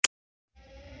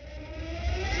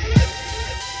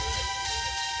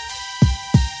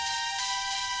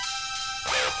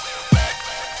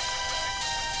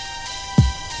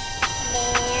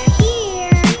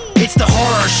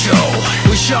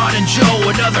Sean and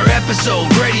Joe, another episode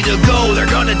ready to go.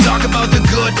 They're gonna talk about the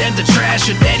good and the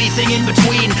trash and anything in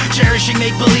between. Cherishing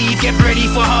make-believe, get ready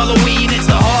for Halloween.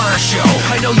 It's the horror show,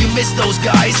 I know you missed those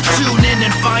guys. Tune in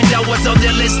and find out what's on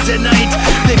their list tonight.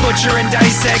 They butcher and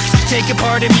dissect, take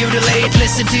apart and mutilate.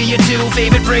 Listen to your two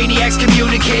favorite brainiacs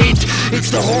communicate.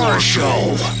 It's the horror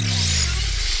show.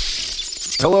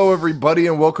 Hello, everybody,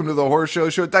 and welcome to the Horror Show.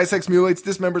 Show that dissects, mutilates,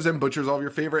 dismembers, and butchers all of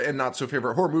your favorite and not so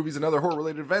favorite horror movies and other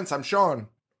horror-related events. I'm Sean.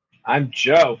 I'm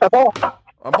Joe.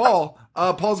 I'm Paul.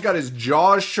 Paul's got his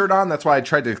Jaws shirt on. That's why I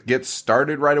tried to get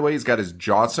started right away. He's got his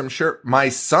Jawsome shirt. My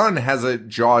son has a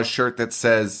Jaws shirt that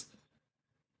says,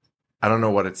 I don't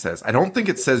know what it says. I don't think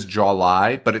it says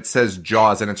Jawlie, but it says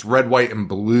Jaws, and it's red, white, and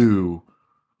blue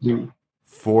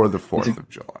for the 4th of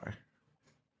July.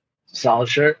 Solid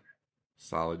shirt.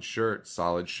 Solid shirt.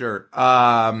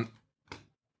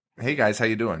 Hey guys, how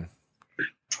you doing?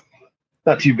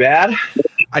 Not too bad.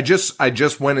 I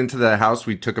just went into the house.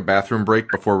 We took a bathroom break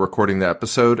before recording the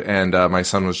episode, and my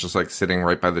son was just like sitting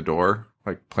right by the door,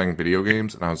 like playing video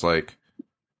games, and I was like,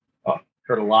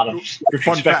 heard a lot of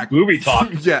fun fact movie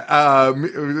talk. Yeah, on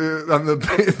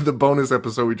the bonus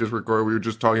episode we just recorded, we were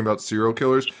just talking about serial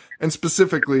killers, and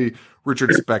specifically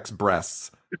Richard Speck's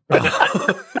breasts.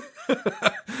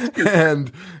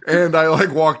 and I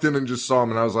like walked in and just saw him,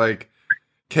 and I was like,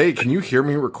 "Kay, can you hear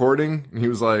me recording?" And he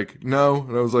was like, "No,"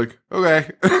 and I was like,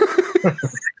 "Okay,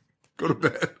 go to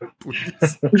bed,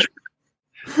 please."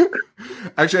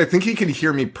 Actually, I think he can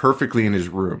hear me perfectly in his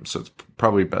room, so it's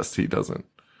probably best he doesn't,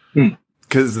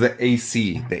 because the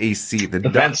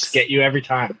vents get you every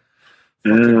time.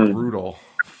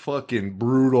 Fucking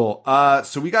brutal.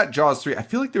 So we got Jaws 3. I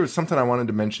feel like there was something I wanted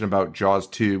to mention about Jaws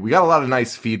 2. We got a lot of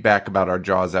nice feedback about our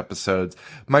Jaws episodes.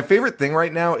 My favorite thing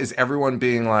right now is everyone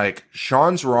being like,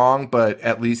 Sean's wrong, but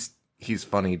at least he's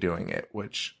funny doing it,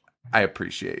 which I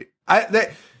appreciate. I'm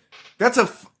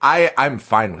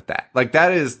fine with that. Like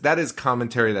that is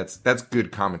commentary that's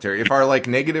good commentary. If our like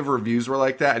negative reviews were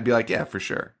like that, I'd be like, yeah, for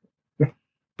sure.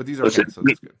 But these are good, so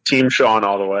that's good. Team Sean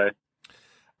all the way.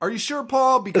 Are you sure,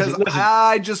 Paul? Because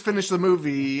I just finished the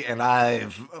movie and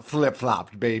I've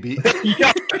flip-flopped, baby.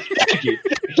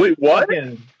 Wait, what?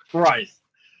 Christ.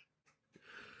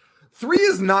 3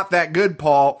 is not that good,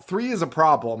 Paul. 3 is a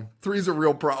problem. 3 is a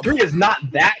real problem. 3 is not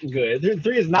that good.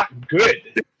 3 is not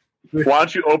good. Why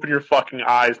don't you open your fucking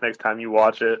eyes next time you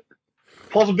watch it?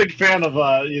 Paul's a big fan of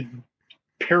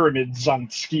pyramids on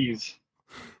skis.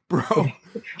 Bro.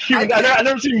 I've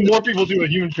never seen more people do a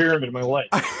human pyramid in my life.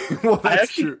 Well,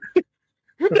 that's true.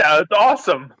 Yeah, it's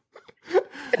awesome. Yeah,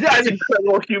 It's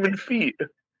incredible human feat.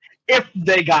 If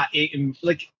they got eaten,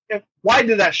 why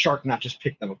did that shark not just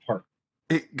pick them apart?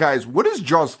 Hey, guys, what is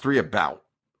Jaws 3 about?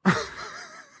 A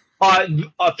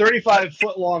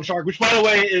 35-foot-long shark, which, by the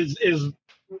way, is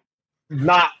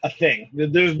not a thing.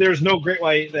 There's no great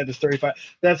white that is 35.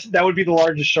 That would be the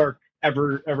largest shark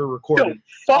ever recorded.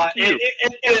 Yo, fuck you.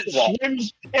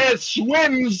 It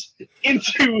swims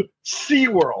into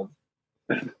SeaWorld.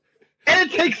 And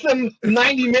it takes them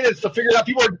 90 minutes to figure it out.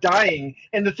 People are dying,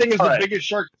 and the thing is the biggest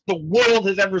shark the world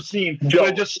has ever seen. So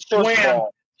it just swam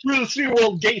through the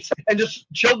SeaWorld gates and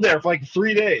just chilled there for like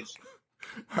 3 days.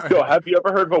 Yo, have you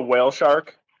ever heard of a whale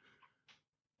shark?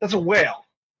 That's a whale.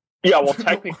 Yeah, well,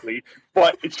 technically,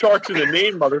 but it's sharks in the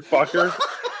name, motherfucker.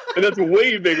 And that's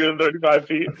way bigger than 35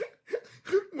 feet.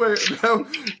 Wait, now,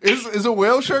 is a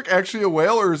whale shark actually a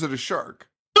whale, or is it a shark?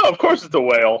 No, of course it's a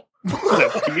whale.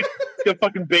 It's got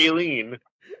fucking baleen.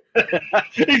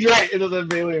 He's right. It doesn't have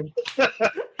baleen.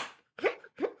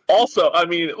 Also, I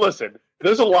mean, listen,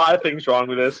 there's a lot of things wrong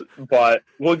with this, but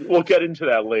we'll get into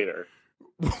that later.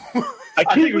 I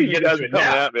can't believe you guys are coming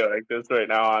at me like this right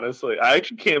now, honestly. I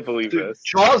actually can't believe this.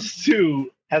 Jaws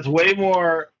 2 has way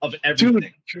more of everything.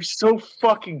 Dude, you're so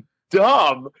fucking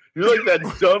dumb. You're like that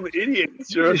dumb idiot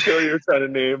serial killer you're trying to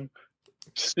name.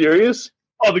 Serious?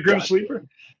 Oh, the Grim Sleeper?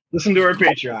 Listen to our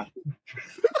Patreon.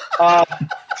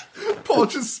 Paul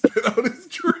just spit out his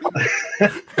drink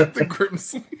at the Grim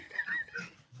Sleeper.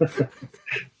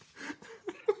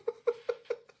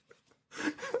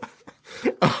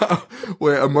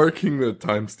 Wait, I'm marking the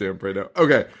timestamp right now.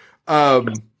 Okay.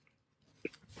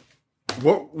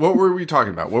 What were we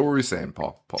talking about? What were we saying,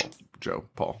 Paul? Paul.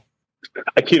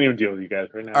 I can't even deal with you guys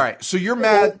right now. All right, so you're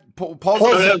mad.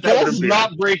 Paul's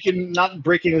not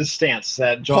breaking his stance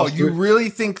that Jaws. Paul, you really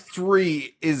think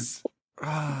 3 is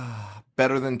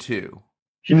better than 2?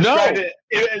 No. Can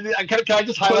I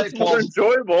just highlight it's more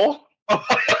enjoyable. All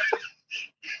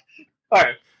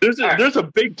right. There's a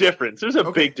big difference. There's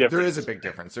a big difference. There is a big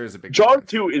difference. Jaws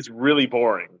 2 is really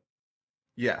boring.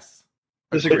 Yes.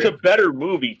 It's a better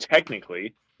movie,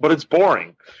 technically, but it's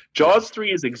boring. Jaws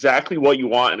 3 is exactly what you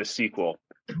want in a sequel.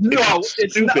 No,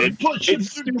 it's stupid. not.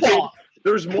 It's stupid.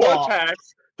 There's more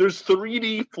attacks. There's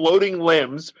 3D floating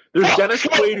limbs. There's Dennis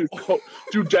Quaid.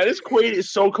 Dude, Dennis Quaid is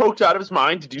so coked out of his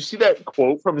mind. Did you see that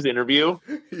quote from his interview?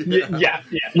 Yeah.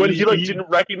 When he didn't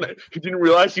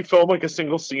realize he filmed like a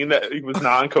single scene that he was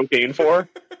not on cocaine for.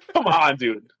 Come on,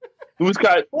 dude. Who's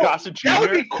got Gossett Jr.? That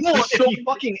would be cool if he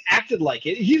fucking acted like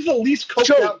it. He's the least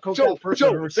coked out person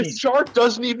I've ever seen. The shark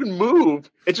doesn't even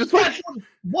move. It's just like,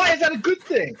 why is that a good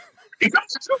thing? It's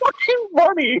fucking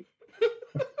funny.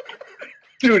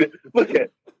 Dude, look at.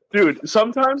 Dude,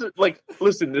 sometimes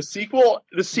listen, the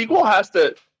sequel has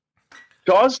to.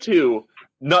 Jaws 2,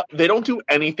 they don't do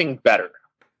anything better.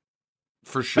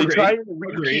 For sure. They try to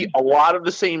repeat a lot of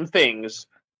the same things,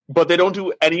 but they don't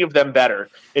do any of them better,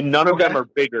 and none of them are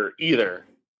bigger either.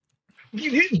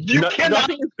 You cannot.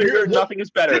 Nothing is bigger. Nothing is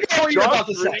better.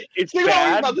 Jaws 3, it's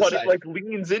bad, but it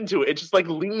leans into it. It just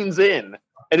leans in.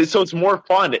 And it's more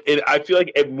fun. I feel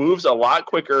like it moves a lot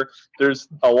quicker. There's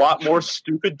a lot more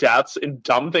stupid deaths and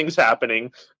dumb things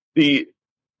happening. The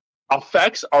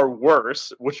effects are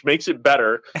worse, which makes it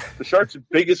better. The shark's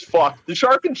big as fuck. The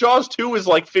shark in Jaws 2 is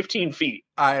 15 feet.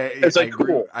 It's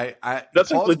cool.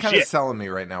 That's Paul's kind of selling me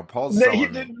right now. Paul's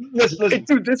selling me. Listen.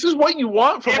 Dude, this is what you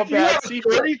want from a bad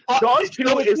sequel. Jaws 2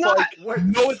 is No,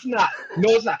 it's not.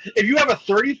 If you have a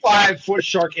 35-foot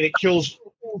shark and it kills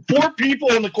 4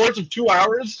 people in the course of 2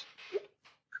 hours,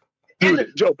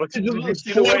 dude, Joe, but did you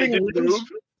see the way it didn't move?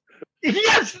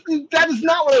 Yes, that is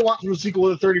not what I want from a sequel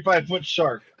with a 35-foot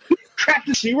shark. Trapped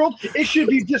in SeaWorld, it should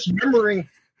be dismembering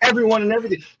everyone and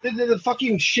everything. The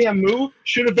fucking Shamu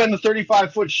should have been the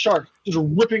 35-foot shark, just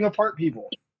ripping apart people.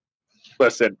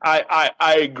 Listen,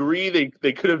 I agree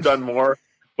they could have done more,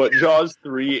 but Jaws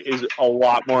 3 is a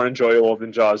lot more enjoyable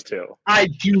than Jaws 2. I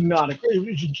do not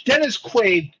agree. Dennis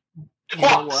Quaid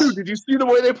talks. Dude, did you see the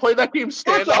way they played that game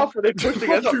standoff where they pushed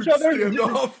against each other?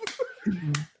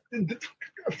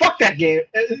 Fuck that game.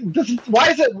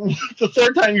 Why is it the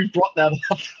third time you've brought that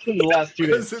up in the last 2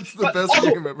 days? Because it's the best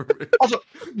game ever made. Also,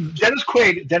 Dennis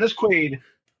Quaid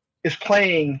is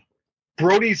playing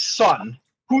Brody's son,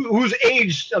 who's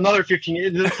aged another 15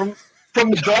 years.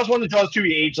 From Jaws 1 to Jaws 2,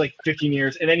 he aged 15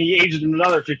 years, and then he aged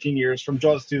another 15 years from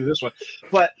Jaws 2 to this one.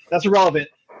 But that's irrelevant.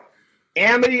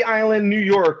 Amity Island, New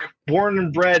York, born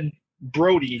and bred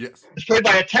Brody is played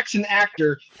by a Texan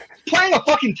actor playing a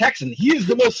fucking Texan. He is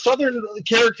the most southern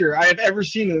character I have ever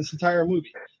seen in this entire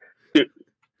movie. Dude,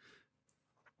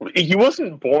 he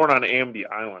wasn't born on Amity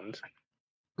Island.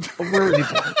 Where was he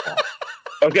born?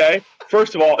 Okay,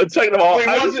 first of all, and second of all, I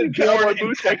haven't seen Cowboy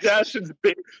boots like that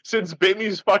since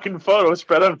Baby's fucking photo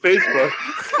spread on Facebook.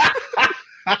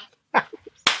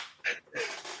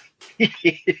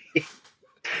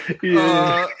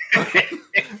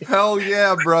 Hell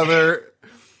yeah, brother.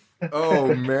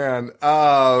 Oh man.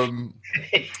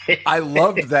 I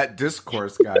loved that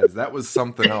discourse, guys. That was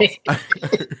something else.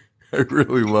 I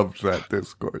really loved that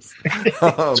discourse.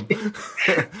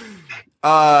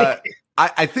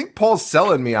 I think Paul's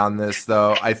selling me on this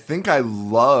though. I think I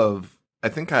love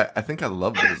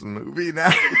this movie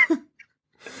now.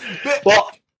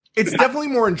 Well, it's definitely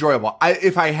more enjoyable.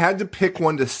 If I had to pick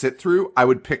one to sit through, I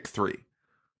would pick 3.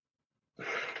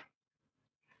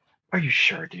 Are you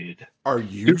sure, dude? Are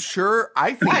you sure?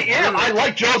 I think I am. I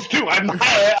like Jaws too.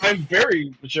 I'm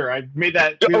very sure. I made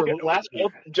that clear last week.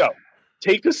 Joe,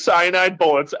 take the cyanide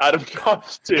bullets out of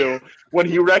Jaws 2 when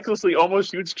he recklessly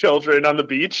almost shoots children on the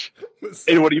beach.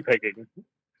 And what are you picking?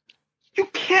 You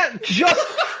can't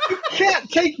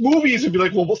take movies and be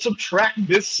like, well, we'll subtract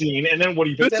this scene, and then what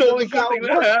do you think? That's the only good thing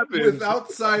that happens. Without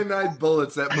cyanide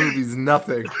bullets, that movie's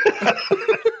nothing.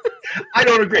 I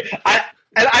don't agree.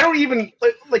 I don't even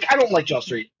I don't like Jaws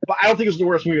 3, but I don't think it's the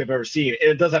worst movie I've ever seen.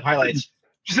 And it does have highlights,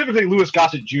 specifically Louis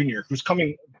Gossett Jr., who's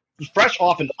coming fresh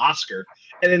off an Oscar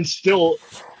and then still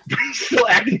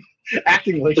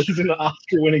acting like he's in an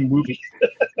Oscar-winning movie.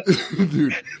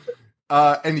 Dude.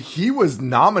 And he was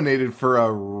nominated for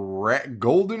a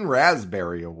Golden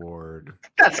Raspberry Award.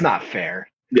 That's not fair.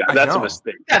 Yeah, that's a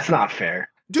mistake. That's not fair.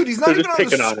 Dude, he's not even on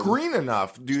the screen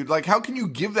enough, dude. How can you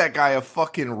give that guy a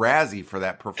fucking Razzie for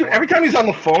that performance? Dude, every time he's on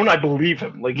the phone, I believe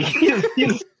him.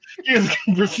 He's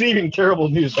receiving terrible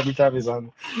news every time he's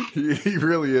on. He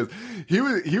really is. He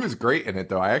was great in it,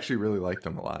 though. I actually really liked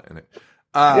him a lot in it.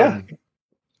 Yeah.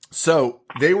 So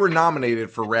they were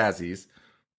nominated for Razzies.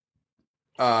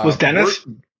 Was Dennis?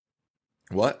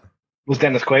 What? Was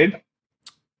Dennis Quaid?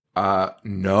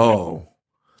 No.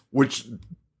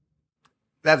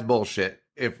 That's bullshit.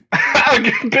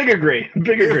 Big agree.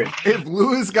 If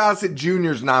Louis Gossett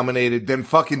Jr.'s nominated, then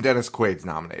fucking Dennis Quaid's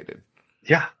nominated.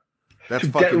 Yeah. That's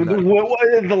fucking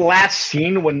nuts. The last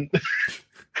scene when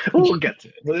we'll get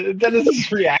to it.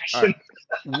 Dennis's reaction.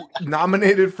 Right.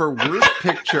 Nominated for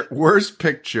worst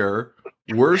picture,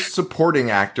 worst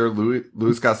supporting actor,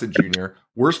 Louis Gossett Jr.,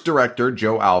 worst director,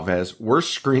 Joe Alves,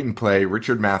 worst screenplay,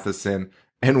 Richard Matheson,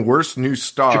 and worst new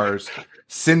stars,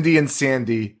 Cindy and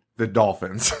Sandy, the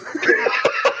Dolphins.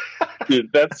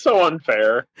 Dude, that's so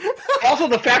unfair. Also,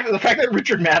 the fact that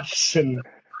Richard Matheson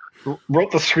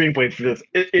wrote the screenplay for this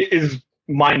is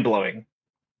mind blowing.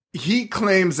 He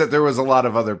claims that there was a lot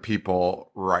of other people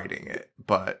writing it,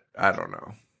 but I don't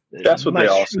know. That's what they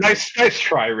all say. Nice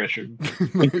try, Richard.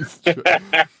 Nice try.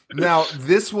 Now,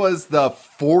 this was the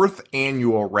 4th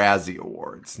annual Razzie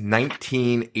Awards,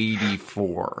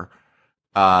 1984.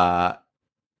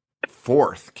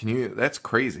 4th. That's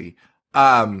crazy.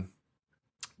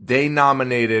 They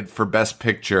nominated for Best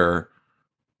Picture.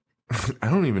 I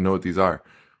don't even know what these are.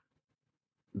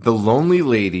 The Lonely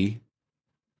Lady,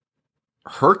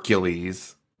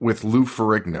 Hercules with Lou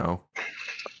Ferrigno,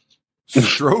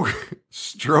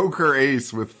 Stroker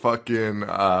Ace with fucking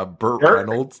Burt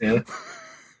Reynolds, yeah.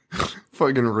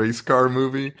 fucking race car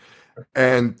movie,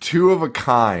 and Two of a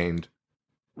Kind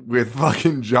with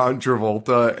fucking John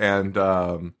Travolta and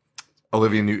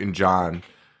Olivia Newton-John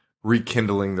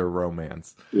rekindling their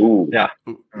romance. Ooh. Yeah.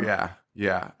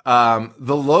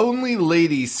 The Lonely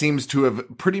Lady seems to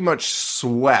have pretty much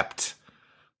swept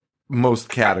most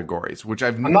categories, which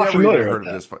I've never even heard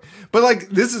of this. But like,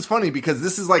 this is funny because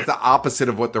this is like the opposite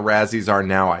of what the Razzies are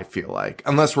now, I feel like.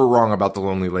 Unless we're wrong about The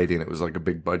Lonely Lady and it was like a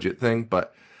big budget thing.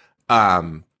 But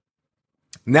now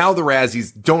the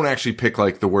Razzies don't actually pick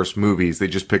like the worst movies. They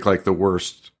just pick like the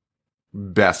worst,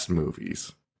 best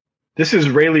movies. This is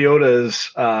Ray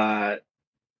Liotta's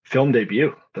film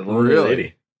debut, The Lonely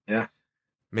Lady. Yeah.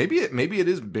 Maybe it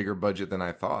is bigger budget than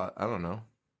I thought. I don't know.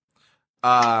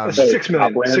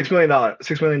 $6 million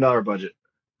budget.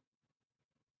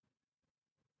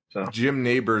 So Jim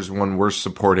Nabors won worst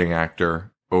supporting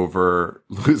actor over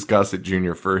Louis Gossett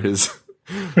Jr. for his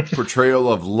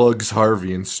portrayal of Lugs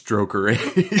Harvey in Stroker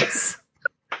Ace.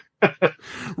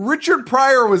 Richard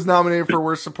Pryor was nominated for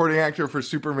worst supporting actor for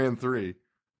Superman 3.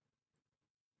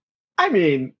 I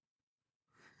mean,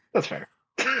 that's fair.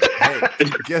 Hey,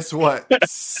 guess what?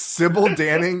 Sybil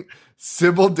Danning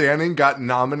got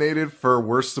nominated for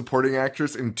worst supporting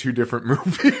actress in 2 different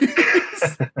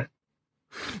movies.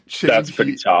 That's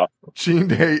pretty tough.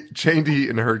 Chained Heat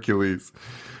and Hercules.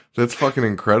 That's fucking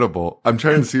incredible. I'm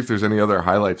trying to see if there's any other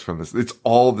highlights from this. It's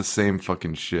all the same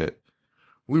fucking shit.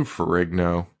 Lou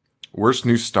Ferrigno, worst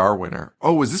new star winner.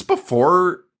 Oh, was this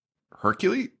before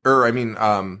Hercules?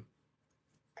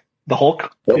 The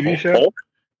Hulk TV show? Hulk?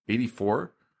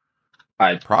 84?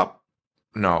 Hulk.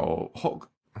 No.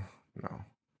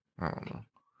 I don't know.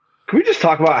 Can we just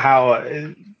talk about how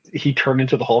he turned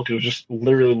into the Hulk? It was just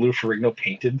literally Lou Ferrigno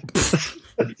painted.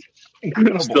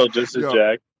 Incredible. Still just as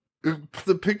Jack.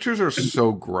 The pictures are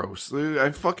so gross.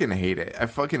 I fucking hate it.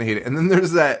 And then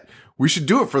there's that, we should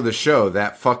do it for the show,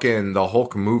 that fucking the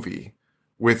Hulk movie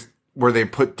where they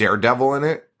put Daredevil in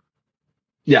it.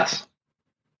 Yes.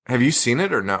 Have you seen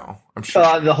it or no? I'm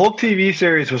sure. The Hulk TV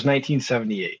series was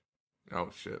 1978. Oh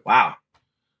shit! Wow.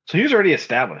 So he was already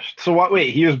established. So what?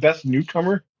 Wait, he was best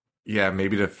newcomer? Yeah,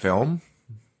 maybe to film.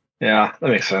 Yeah, that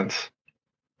makes sense.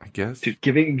 I guess.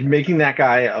 Dude, making that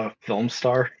guy a film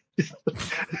star.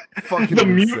 Fucking the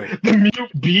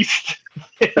mute beast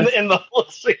in the whole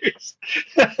series.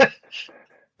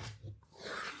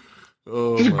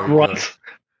 Oh, just grunt. God.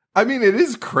 I mean, it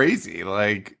is crazy.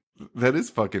 Like, that is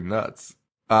fucking nuts.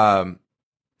 Yeah,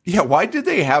 why did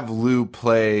they have Lou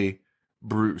play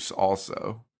Bruce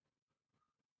also?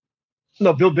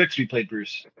 No, Bill Bixby played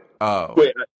Bruce. Oh.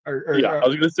 Wait, I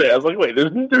was going to say, I was like, wait,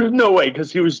 there's no way,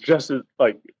 because he was just as,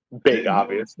 like, big,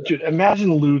 obviously. Dude,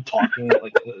 imagine Lou talking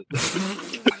like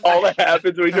all that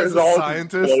happens when he does all his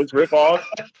clothes rip off.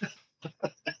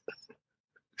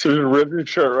 So just rip your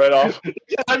shirt right off.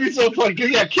 Yeah, that'd be so funny.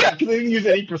 Yeah, because they didn't use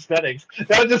any prosthetics.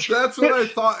 That's what I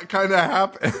thought kind of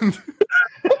happened.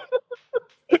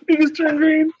 He just turned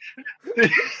green.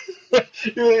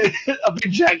 A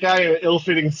big jack guy in an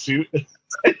ill-fitting suit.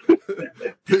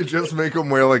 They just make him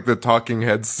wear like the talking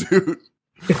head suit.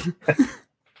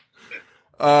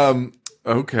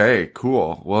 Okay,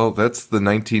 cool. Well, that's the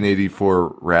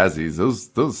 1984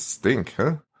 Razzies. Those stink,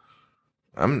 huh?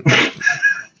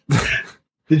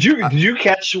 Did you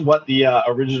catch what the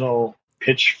original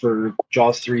pitch for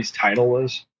Jaws 3's title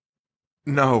was?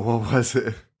 No, what was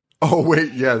it? Oh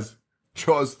wait, yes.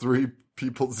 Jaws 3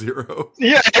 People Zero.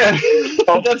 Yeah.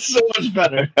 That's so much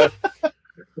better.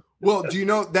 Well, do you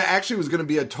know that actually was going to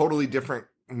be a totally different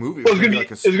movie. Well, it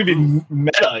was gonna be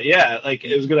meta, yeah. Like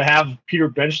it was gonna have Peter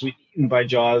Benchley eaten by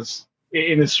Jaws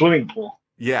in his swimming pool.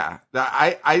 Yeah,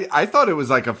 I thought it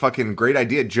was like a fucking great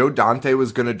idea. Joe Dante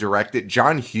was going to direct it.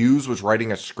 John Hughes was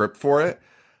writing a script for it.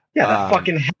 Yeah, that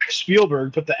fucking hack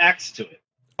Spielberg put the axe to it.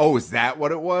 Oh, is that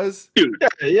what it was? Dude.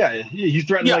 Yeah. He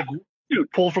threatened to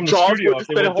pull from the Jaws studio. Jaws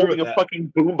would have been holding a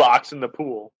fucking boombox in the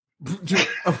pool.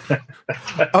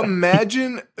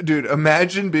 Dude,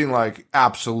 imagine being like,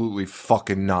 absolutely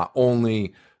fucking not.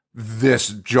 Only this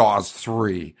Jaws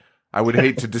 3. I would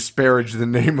hate to disparage the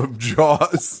name of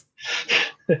Jaws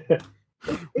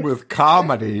with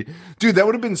comedy. Dude, that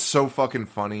would have been so fucking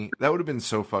funny. That would have been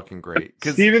so fucking great.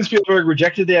 Steven Spielberg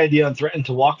rejected the idea and threatened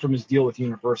to walk from his deal with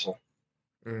Universal.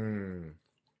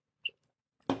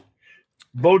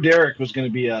 Bo Derek was going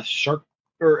to be a shark,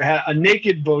 or a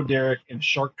naked Bo Derek and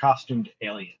shark costumed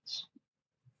aliens.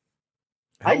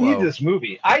 Hello. I need this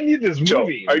movie. Joe,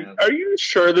 are you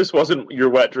sure this wasn't your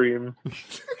wet dream?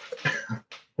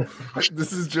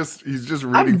 This is he's just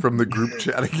reading from the group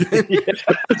chat again.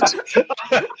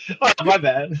 Oh, my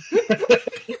bad.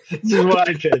 This is what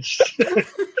I pitched.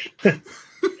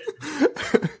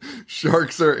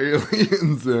 Sharks are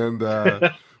aliens and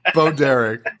Bo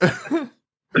Derek.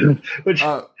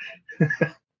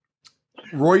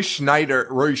 Roy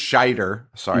Scheider.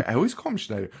 Sorry, I always call him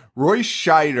Schneider. Roy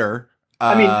Scheider.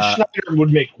 I mean, Schneider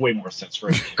would make way more sense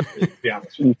for him, to be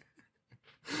honest with you.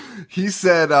 He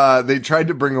said they tried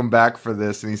to bring him back for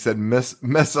this, and he said,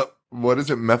 what is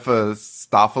it,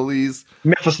 Mephistopheles?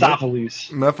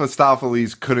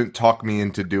 Mephistopheles couldn't talk me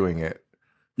into doing it.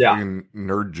 Yeah. Fucking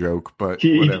nerd joke, but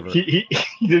whatever. He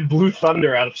did Blue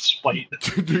Thunder out of spite.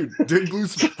 Dude, did Blue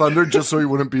Thunder just so he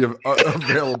wouldn't be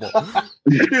available.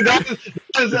 Dude, that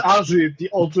is honestly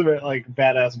the ultimate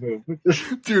badass move.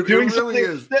 Dude, it really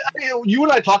is. You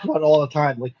and I talk about it all the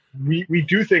time. Like we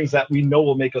do things that we know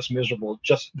will make us miserable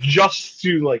just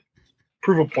to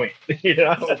prove a point. You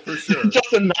know? Oh, for sure.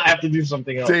 Just to not have to do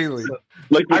something else. Daily. So,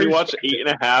 when you watch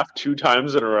 8.5 2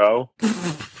 times in a row.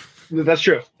 That's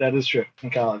true. That is true.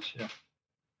 In college, yeah.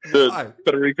 The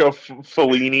Federico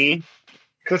Fellini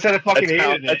because I fucking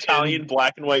hated it. Italian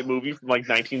black and white movie from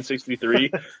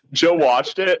 1963. Joe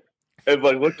watched it and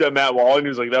looked at Matt Wall and he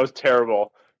was like, "That was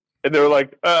terrible." And they were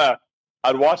like, "I'd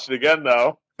watch it again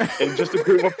though." And just to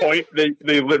prove a point,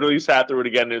 they literally sat through it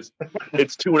again. It's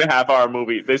 2.5 hour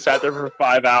movie. They sat there for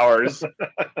 5 hours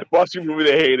watching a movie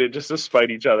they hated just to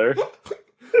spite each other.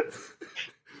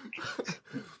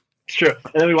 It's true.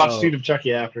 And then we watched Seed of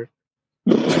Chucky after.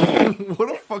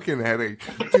 What a fucking headache.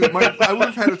 Dude, I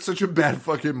would have had such a bad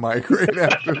fucking migraine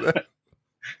after that.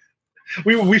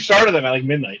 We started them at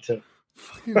midnight, too.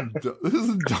 This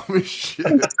is dumb as shit.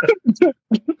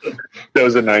 That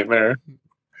was a nightmare.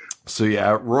 So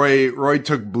yeah, Roy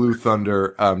took Blue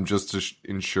Thunder just to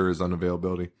ensure his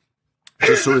unavailability.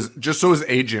 Just so his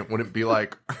agent wouldn't be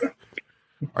like,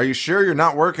 "Are you sure you're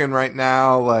not working right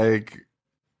now?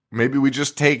 Maybe we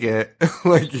just take it."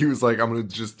 He was like, "I'm gonna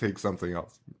just take something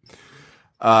else."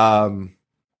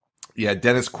 Yeah,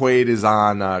 Dennis Quaid is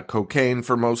on cocaine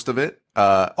for most of it.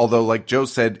 Although, like Joe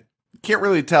said, can't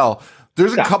really tell.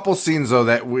 There's a couple scenes though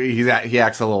that he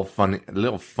acts a little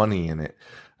funny in it.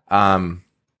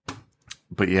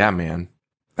 But yeah, man,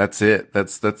 that's it.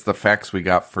 That's the facts we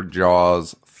got for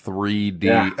Jaws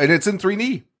 3D, and it's in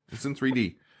 3D. It's in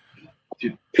 3D.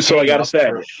 Dude, so I gotta say,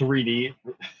 3D.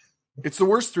 It's the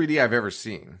worst 3D I've ever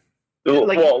seen.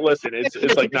 Well, listen, it's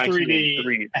like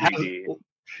 1983 3D.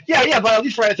 Yeah, but at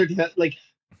least Friday the 13th,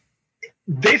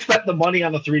 they spent the money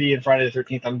on the 3D in Friday the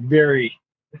 13th on very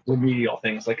remedial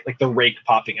things, like the rake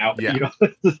popping out. Yeah.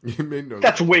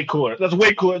 That's way cooler. That's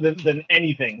way cooler than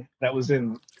anything that was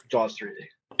in Jaws 3D.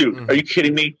 Dude, are you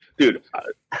kidding me? Dude,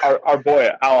 our boy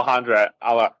Alessandra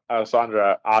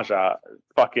Aja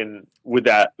fucking with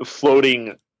that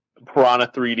floating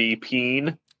Piranha 3D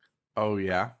peen. Oh,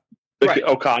 yeah. The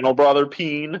O'Connell brother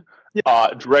peen.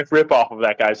 Yeah. Direct rip off of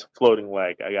that guy's floating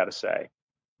leg, I gotta say.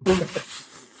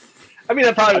 I mean,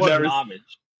 that probably was an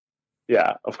homage.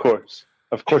 Yeah, of course.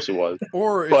 Of course it was.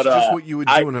 Or it's just what you would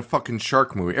do in a fucking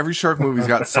shark movie. Every shark movie's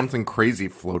got something crazy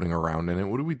floating around in it.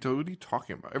 What are you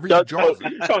talking about? Every Jaws.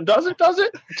 Sean, does it?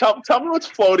 Tell me what's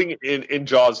floating in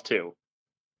Jaws 2.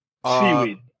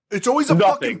 Seaweed. It's always a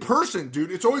fucking person,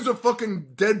 dude. It's always a fucking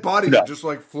dead body that just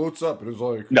floats up. And it's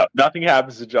like... No, nothing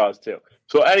happens to Jaws 2.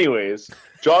 So anyways,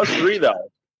 Jaws 3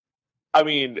 though. I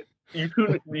mean, you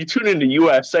tune into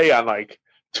USA on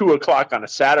 2:00 on a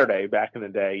Saturday back in the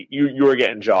day, you were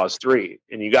getting Jaws 3,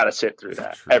 and you got to sit through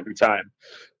that every time.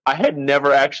 I had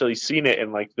never actually seen it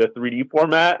in the 3D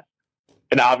format,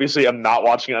 And obviously, I'm not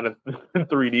watching on a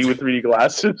 3D with 3D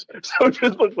glasses, so it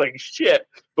just looked like shit.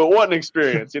 But what an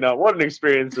experience, what an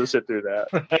experience to sit through that.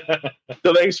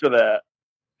 So thanks for that.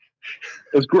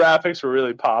 Those graphics were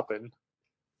really popping.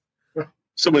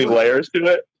 So many layers to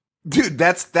it. Dude,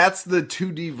 that's the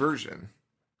 2D version.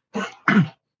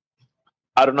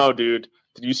 I don't know, dude.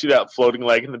 Did you see that floating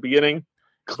leg in the beginning?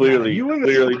 Clearly meant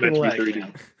to be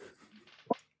 3D.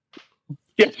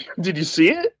 Yeah, did you see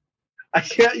it? I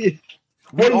can't.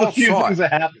 One of the few things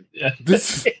that happened. Yeah.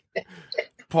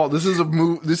 Paul, this is a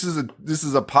This is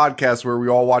a podcast where we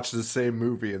all watch the same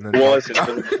movie, and then listen,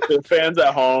 the fans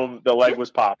at home, the leg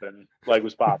was popping.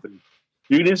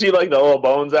 You can see like the little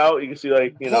bones out. You can see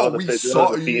like Paul, we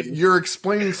saw. You're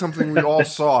explaining something we all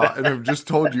saw, and I've just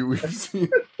told you we've seen.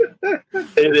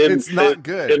 It's not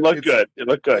good. It looked good.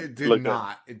 It did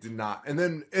not. And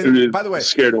then, by the way,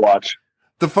 scared to watch.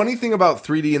 The funny thing about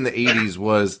 3D in the 80s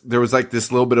was there was like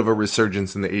this little bit of a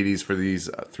resurgence in the 80s for these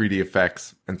 3D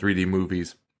effects and 3D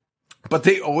movies. But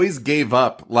they always gave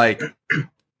up like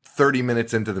 30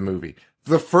 minutes into the movie.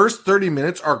 The first 30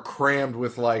 minutes are crammed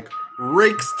with like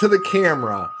rakes to the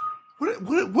camera.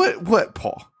 What,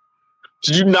 Paul?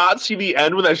 Did you not see the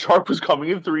end when that shark was coming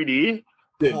in 3D?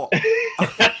 Paul.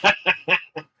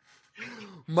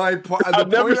 I've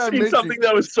never seen something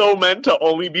that was so meant to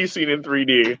only be seen in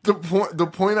 3D. The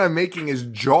point I'm making is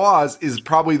Jaws is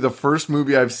probably the first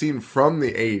movie I've seen from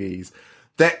the 80s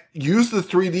that used the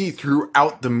 3D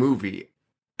throughout the movie,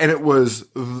 and it was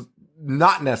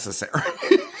not necessary.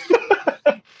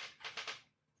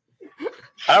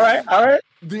 All right.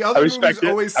 The other movies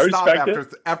always stop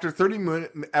after 30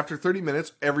 minutes. After 30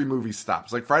 minutes, every movie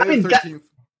stops. Like Friday the 13th.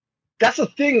 That's the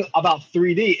thing about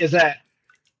 3D is that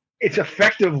it's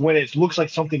effective when it looks like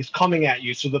something's coming at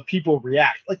you, so the people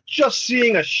react. Like just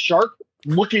seeing a shark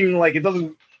looking like it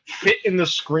doesn't fit in the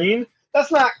screen,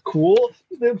 that's not cool.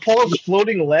 Paul's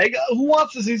floating leg. Who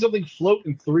wants to see something float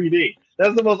in 3D?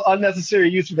 That's the most unnecessary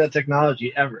use of that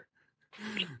technology ever.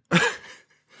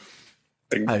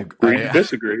 I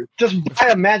disagree. Just buy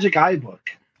a Magic Eye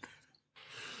book.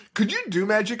 Could you do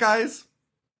Magic Eyes?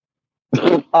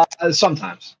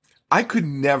 Sometimes. I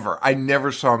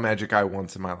never saw a Magic Eye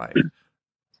once in my life.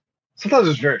 Sometimes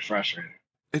it's very frustrating.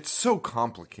 It's so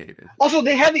complicated. Also,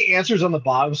 they had the answers on the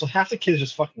bottom, so half the kids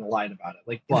just fucking lied about it.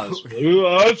 Like Buzz.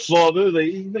 I saw this. No,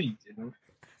 you didn't.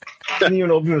 Didn't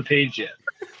even open the page yet.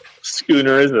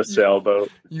 Schooner is a sailboat.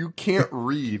 You can't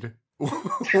read.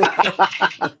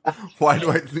 Why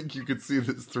do I think you could see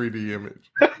this 3D image?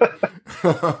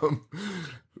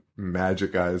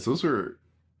 Magic Eyes. It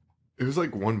was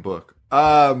like one book.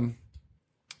 My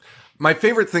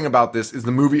favorite thing about this is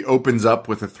the movie opens up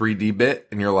with a 3D bit,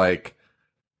 and you're like,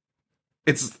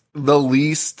 it's the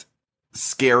least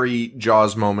scary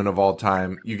Jaws moment of all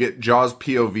time. You get Jaws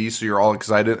POV, so you're all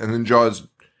excited, and then Jaws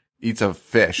eats a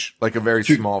fish, like a very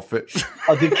small fish.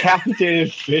 A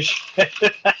decapitated fish. That's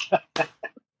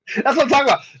what I'm talking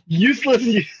about. Useless,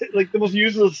 like the most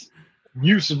useless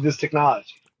use of this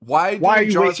technology. Why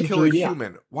didn't Jaws kill a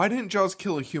human? Why didn't Jaws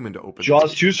kill a human to open?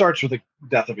 Jaws 2 starts with the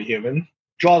death of a human.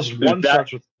 Jaws 1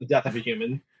 starts with the death of a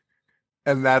human.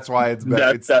 And that's why it's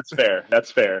better. That's fair.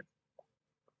 That's fair.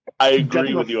 I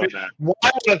agree with you on that. Why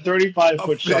would a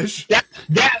 35-foot shark?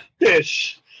 That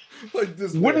fish like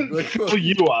this wouldn't fill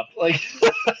you up. Like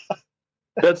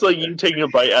that's like you taking a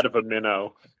bite out of a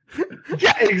minnow.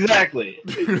 Yeah, exactly.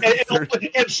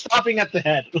 and stopping at the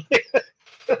head.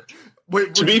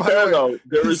 Wait, to be fair, though,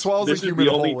 swallows a human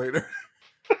whole later.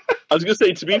 I was gonna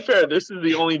say, to be fair, this is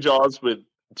the only Jaws with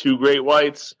 2 great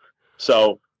whites,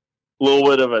 so a little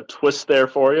bit of a twist there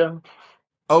for you.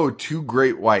 Oh, 2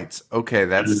 great whites. Okay,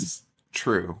 that's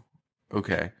true.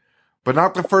 Okay, but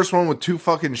not the first one with 2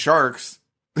 fucking sharks.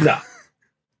 No.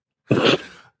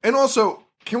 And also,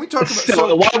 can we talk about?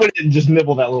 So, why would it just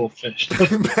nibble that little fish?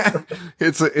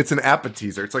 It's an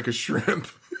appetizer. It's like a shrimp.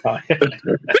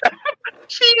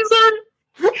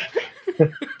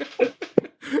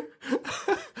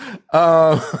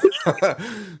 Oh, yeah.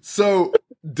 So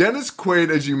Dennis Quaid,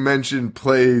 as you mentioned,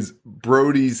 plays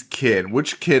Brody's kid.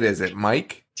 Which kid is it?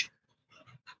 Mike.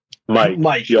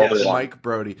 Yes. Mike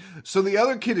Brody. So the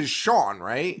other kid is Sean,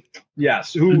 right?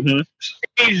 Yes, who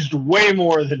aged way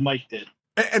more than Mike did,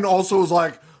 and also was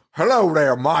like, "Hello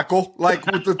there, Michael." Like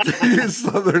with the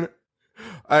southern.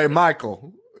 Hey,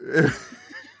 Michael.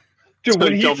 Dude,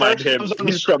 when he don't mind him.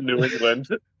 He's from New England.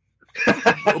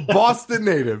 Boston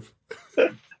native.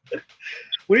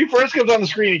 When he first comes on the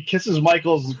screen, he kisses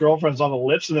Michael's girlfriend's on the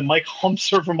lips, and then Mike humps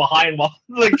her from behind while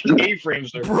like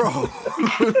A-frames her. Bro.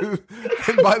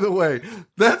 And by the way,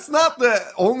 that's not the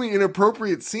only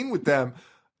inappropriate scene with them.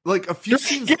 like a few They're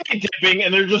scenes. skinny dipping,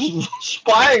 and they're just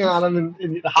spying on them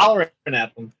and hollering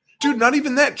at them. Dude, not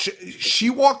even that. She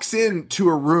walks into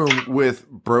a room with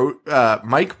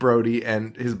Mike Brody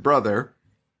and his brother.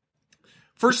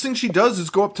 First thing she does is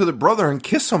go up to the brother and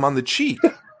kiss him on the cheek.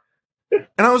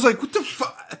 And I was like, what the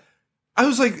fuck? I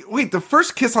was like, wait, the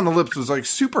first kiss on the lips was like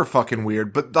super fucking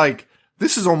weird, but like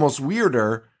this is almost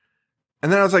weirder.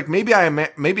 And then I was like, maybe I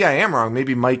am wrong.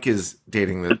 Maybe Mike is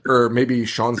dating this, or maybe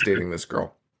Sean's dating this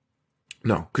girl.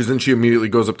 No, because then she immediately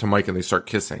goes up to Mike and they start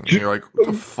kissing. And you're like, what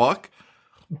the fuck?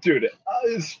 Dude,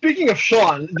 speaking of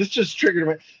Sean, this just triggered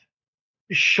me.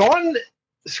 Sean's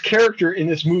character in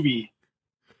this movie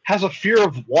has a fear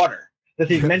of water that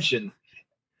they mentioned.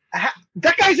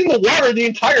 That guy's in the water the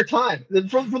entire time.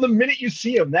 From the minute you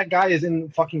see him, that guy is in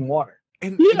fucking water.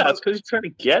 And, yeah, it's because he's trying to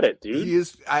get it, dude. He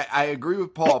is. I agree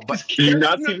with Paul, but do you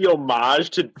not see the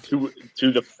homage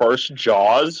to the first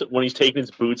Jaws when he's taking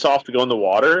his boots off to go in the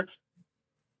water?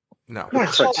 No, I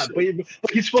saw that,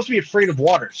 but he's supposed to be afraid of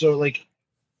water. So, like,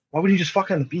 why would he just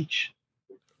fuck on the beach?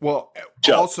 Well,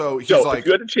 Joe, also he's Joe, like, if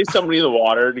you had to chase somebody in the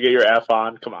water to get your F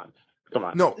on, come on.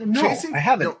 No, I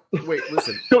haven't. No, wait,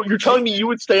 listen. So you're telling me you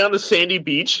would stay on the sandy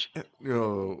beach?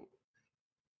 No.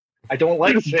 I don't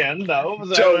like sand, though.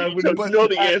 Joe, you know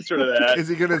the answer to that. Is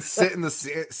he going to sit in the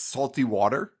salty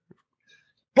water?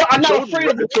 But I'm not afraid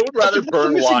of it. Joe would rather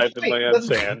burn alive than lay on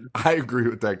sand. I agree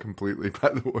with that completely,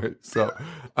 by the way. So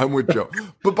I'm with Joe.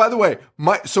 But by the way,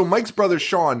 Mike's brother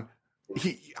Sean,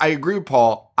 I agree with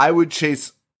Paul. I would do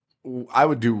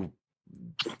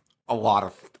a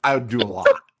lot. But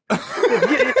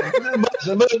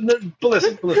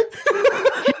listen.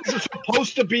 He's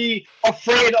supposed to be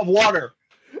afraid of water.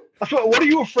 What are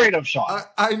you afraid of, Sean?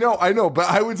 I know, but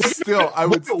I would still.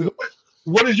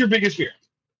 What is your biggest fear?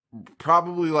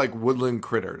 Probably like woodland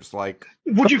critters. Like,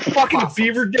 would you fucking possums.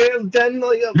 beaver den?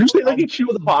 Like, you say like you chew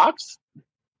with a box?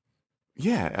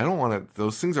 Yeah, I don't want to.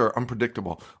 Those things are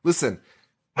unpredictable. Listen,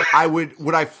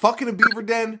 would I fuck in a beaver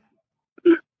den?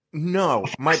 No,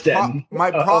 my problem.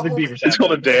 It's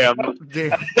called a dam.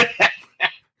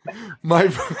 My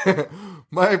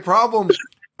problem.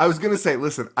 I was gonna say,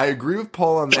 listen, I agree with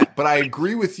Paul on that, but I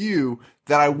agree with you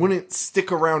that I wouldn't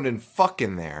stick around and fuck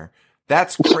in there.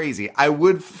 That's crazy. I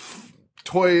would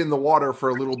toy in the water for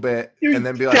a little bit and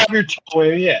then be like, your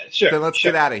toy. Yeah, sure. Then let's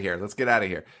get out of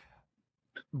here.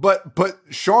 But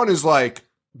Sean is like,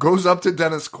 goes up to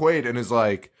Dennis Quaid and is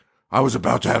like, I was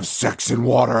about to have sex in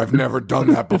water. I've never done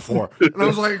that before. And I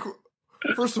was like,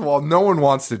 first of all, no one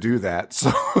wants to do that.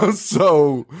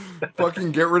 So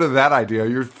fucking get rid of that idea.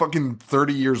 You're fucking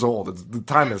 30 years old. The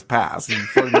time has passed. You're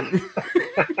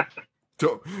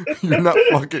not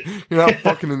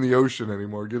fucking in the ocean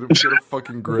anymore. Get a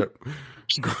fucking grip.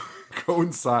 Go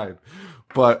inside.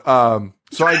 But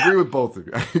so I agree with both of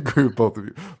you.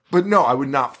 But no, I would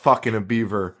not fuck in a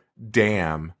beaver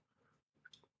dam.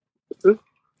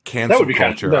 Cancel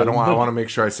culture. I want to make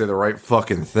sure I say the right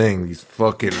fucking thing. These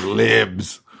fucking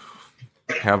libs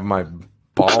have my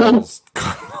balls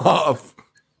cut off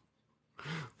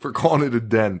for calling it a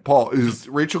den. Paul, is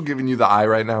Rachel giving you the eye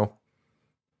right now?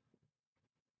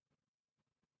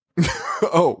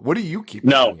 Oh, what do you keep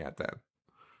looking at then?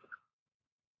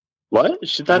 What?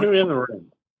 She's not even in the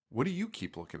room. What do you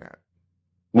keep looking at?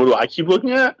 What do I keep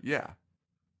looking at? Yeah.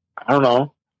 I don't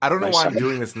know. I don't know why I'm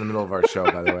doing this in the middle of our show,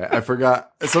 by the way. I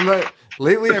forgot.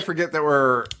 Lately, I forget that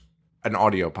we're an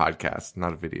audio podcast,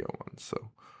 not a video one. So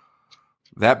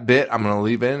that bit I'm going to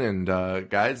leave in. And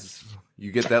guys,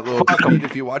 you get that little treat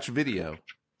if you watch video.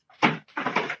 All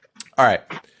right.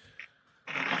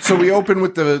 So we open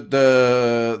with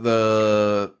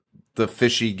the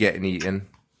fishy getting eaten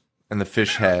and the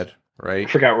fish head, right?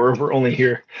 I forgot we're only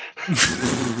here.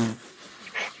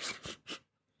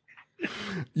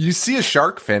 You see a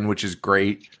shark fin, which is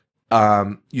great.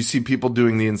 You see people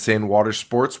doing the insane water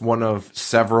sports. One of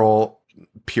several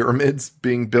pyramids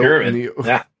being built in the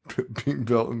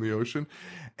ocean,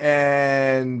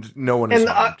 and no one is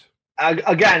harmed.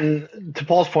 Again, to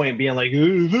Paul's point, being like,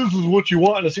 "This is what you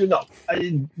want to see." No,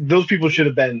 those people should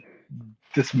have been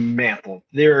dismantled.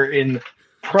 They're in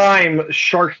prime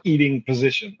shark eating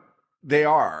position. They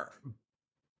are.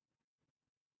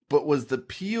 But was the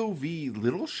POV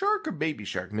little shark or baby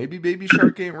shark? Maybe baby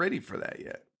shark ain't ready for that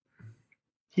yet.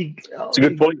 It's a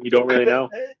good point. You don't really know.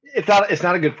 It's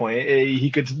not a good point. He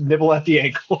could nibble at the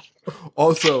ankle.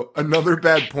 Also, another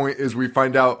bad point is we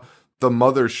find out the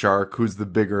mother shark, who's the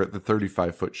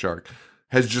 35-foot shark,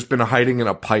 has just been hiding in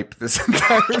a pipe this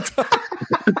entire time.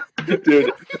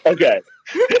 Dude, okay.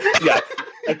 Yeah,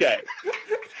 okay.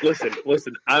 Listen.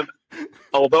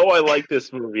 Although I like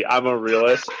this movie, I'm a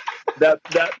realist. that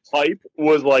pipe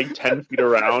was like 10 feet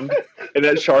around, and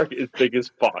that shark is big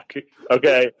as fuck.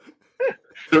 Okay,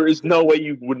 there is no way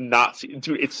you would not see.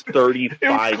 Dude, it's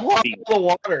 35 feet. The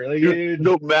water, like, Dude,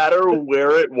 no matter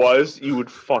where it was, you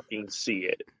would fucking see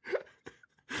it.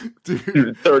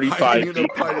 Dude, 35 feet.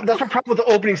 That's the problem with the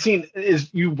opening scene is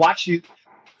you watch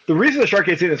the reason the shark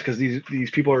gets in is because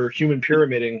these people are human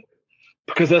pyramiding,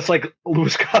 because that's like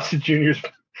Louis Gossett Jr.'s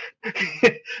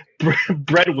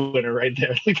breadwinner right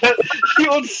there. Like that, he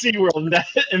owns SeaWorld,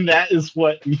 and that is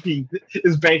what he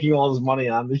is banking all his money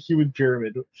on, the human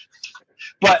pyramid.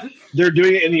 But they're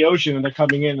doing it in the ocean, and they're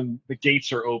coming in, and the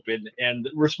gates are open, and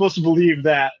we're supposed to believe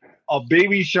that a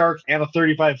baby shark and a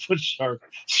 35-foot shark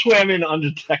swam in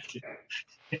undetected.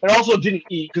 And also didn't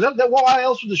eat, because why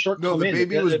else would the shark come in? No, the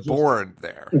baby was born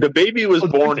there. The baby was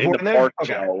born in the park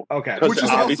show. Okay. Which is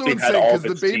also insane, because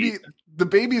the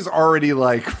baby's already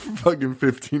like fucking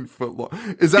 15 foot long.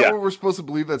 Is that what we're supposed to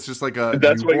believe? That's just like a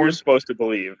That's newborn? What you're supposed to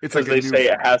believe. It's because like they say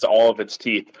it has all of its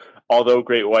teeth. Although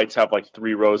great whites have like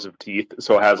 3 rows of teeth,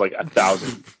 so it has like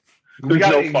 1,000. There's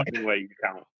no fucking way you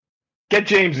count. Get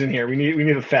James in here. We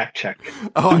need a fact check.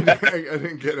 Oh, I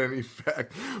didn't get any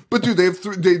fact. But dude,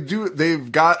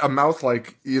 they've got a mouth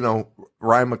like, Ryan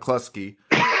McCluskey.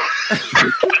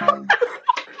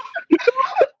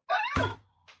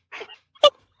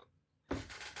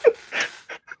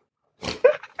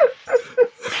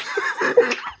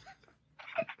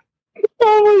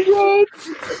 Oh my god.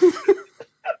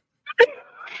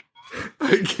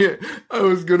 I can't. I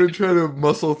was gonna try to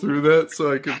muscle through that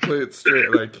so I could play it straight,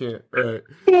 and I can't.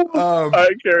 All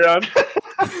right, carry on.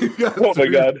 My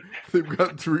god, they've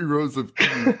got 3 rows of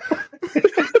teeth.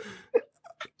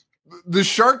 The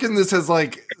shark in this has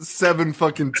like 7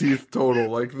 fucking teeth total.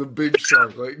 Like the big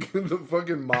shark, like the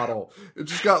fucking model. It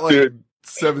just got like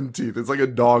 7 teeth. It's like a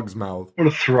dog's mouth. I'm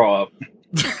gonna throw up.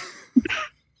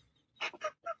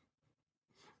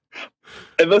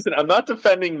 And listen, I'm not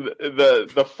defending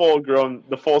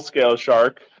the full scale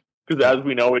shark, because as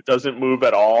we know, it doesn't move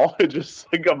at all. It's just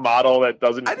like a model that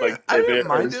doesn't I didn't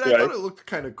mind it. I thought it looked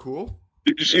kind of cool.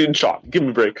 In shock. Give me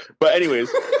a break. But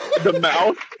anyways, the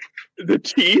mouth, the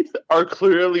teeth are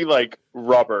clearly like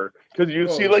rubber, because you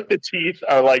see like the teeth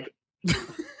are like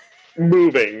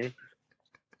moving.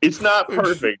 It's not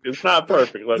perfect. It's not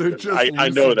perfect. Listen, I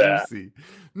know that.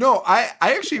 No, I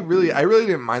really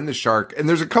didn't mind the shark. And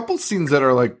there's a couple scenes that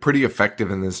are like pretty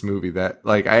effective in this movie that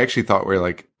like I actually thought were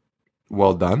like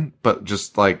well done, but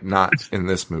just like not in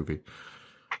this movie.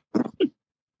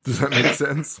 Does that make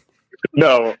sense?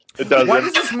 No, it doesn't.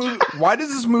 Why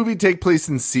does this movie take place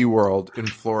in SeaWorld in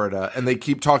Florida, and they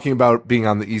keep talking about being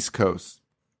on the East Coast?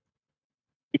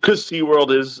 Because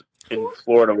SeaWorld is in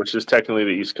Florida, which is technically the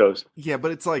East Coast. Yeah,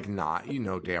 but it's like not. You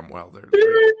know damn well they're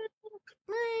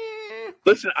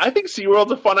Listen, I think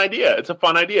SeaWorld's a fun idea. It's a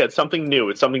fun idea. It's something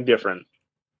new. It's something different.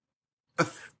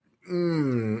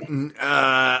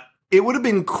 It would have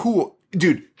been cool.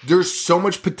 Dude, there's so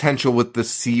much potential with the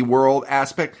SeaWorld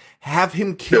aspect. Have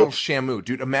him kill Shamu.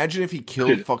 Dude, imagine if he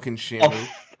killed fucking Shamu.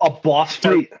 A boss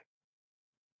fight.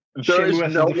 There is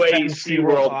no way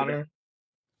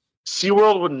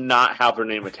SeaWorld would not have their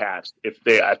name attached if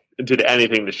they did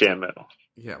anything to Shamu.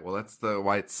 Yeah, well, that's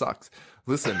why it sucks.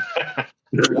 Listen,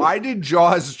 why did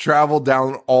Jaws travel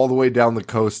all the way down the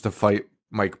coast to fight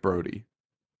Mike Brody?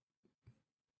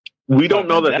 We don't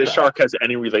know that this shark has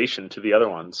any relation to the other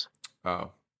ones.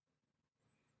 Oh.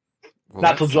 Well,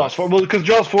 not till Jaws 4. Well, because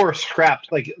Jaws 4 is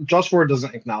scrapped. Like, Jaws 4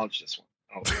 doesn't acknowledge this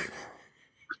one.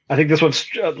 I think this one's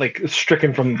like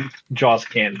stricken from Jaws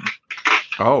canon.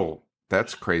 Oh,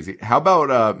 that's crazy. How about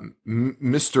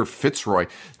Mr. Fitzroy?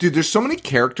 Dude, there's so many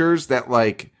characters that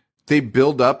like they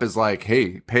build up as like,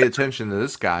 hey, pay attention to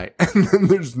this guy, and then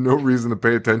there's no reason to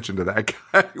pay attention to that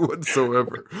guy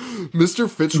whatsoever. Mr.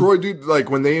 Fitzroy, dude, like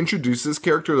when they introduce this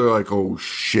character, they're like, oh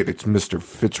shit, it's Mr.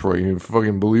 Fitzroy. You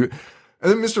fucking believe it?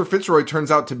 And then Mr. Fitzroy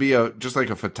turns out to be just like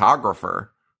a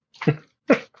photographer.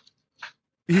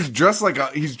 He's dressed like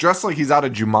he's out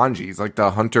of Jumanji. He's like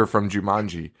the hunter from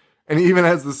Jumanji. And he even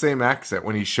has the same accent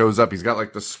when he shows up. He's got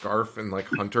like the scarf and like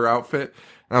hunter outfit.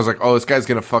 And I was like, oh, this guy's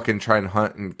gonna fucking try and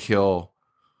hunt and kill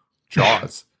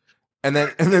Jaws. and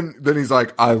then he's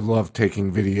like, I love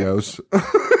taking videos.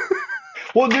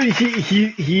 Well, dude,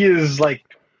 he is like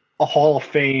a Hall of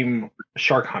Fame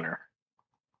shark hunter.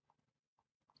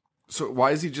 So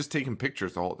why is he just taking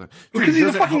pictures the whole time? Dude, because he's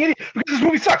a fucking idiot. Because this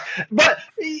movie sucks. But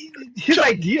his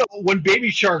idea when Baby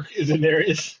Shark is in there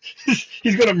is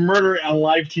he's going to murder it on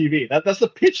live TV. That's the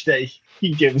pitch that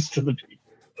he gives to the people.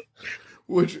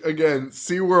 Which, again,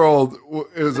 SeaWorld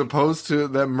is opposed to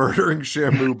them murdering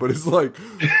Shamu, but it's like,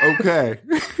 okay.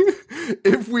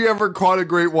 if we ever caught a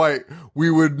great white, we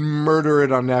would murder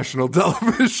it on national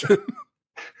television.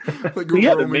 Like a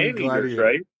Yeah, they're Roman man-eaters, gladiator.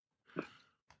 right?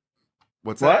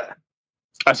 What's that? What?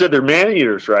 I said they're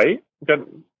man-eaters, right?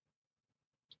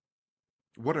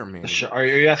 What are man? Are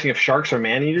you asking if sharks are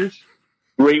man-eaters?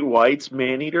 Great whites,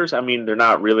 man-eaters? I mean, they're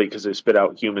not really because they spit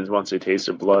out humans once they taste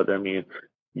their blood. I mean,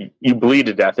 you bleed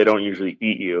to death. They don't usually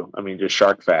eat you. I mean, just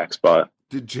shark facts, but...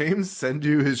 Did James send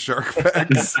you his shark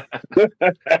facts?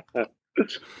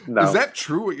 No. Is that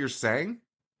true what you're saying?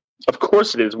 Of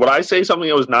course it is. Would I say something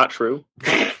that was not true?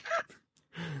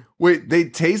 Wait, they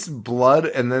taste blood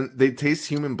and then they taste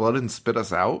human blood and spit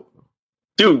us out?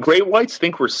 Dude, great whites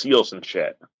think we're seals and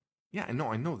shit. Yeah,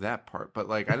 I know that part, but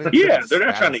like I didn't. Yeah, they're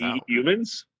not trying to eat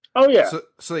humans. Oh yeah.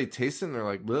 So they taste it and they're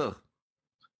like, ugh.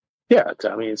 Yeah,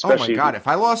 I mean, especially. Oh my god, if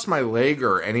I lost my leg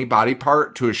or any body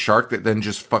part to a shark that then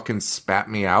just fucking spat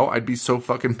me out, I'd be so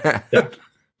fucking mad. Yeah.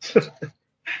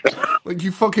 Like,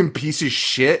 you fucking piece of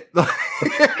shit.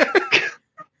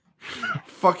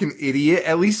 Fucking idiot.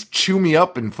 At least chew me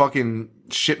up and fucking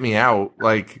shit me out.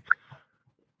 Like,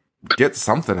 get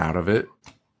something out of it.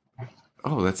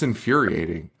 Oh, that's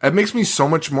infuriating. That makes me so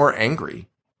much more angry.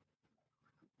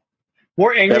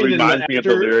 More angry than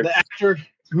the actor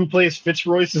who plays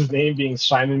Fitzroyce's name being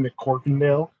Simon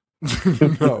McCorkindale.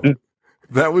 No,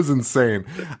 that was insane.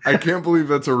 I can't believe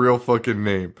that's a real fucking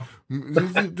name.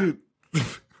 Dude,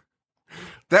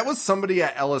 that was somebody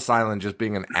at Ellis Island just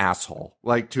being an asshole,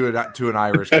 like to an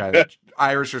Irish guy,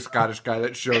 Irish or Scottish guy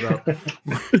that showed up,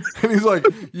 and he's like,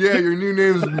 "Yeah, your new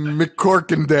name's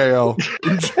McCorkindale.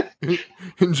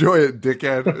 Enjoy it,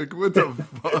 dickhead." Like, what the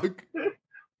fuck?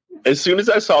 As soon as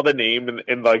I saw the name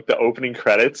in like the opening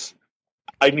credits,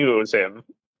 I knew it was him.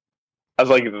 I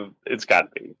was like, "It's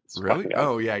got to be." Really?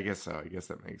 Oh yeah, I guess so. I guess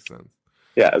that makes sense.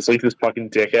 Yeah, it's like this fucking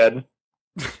dickhead.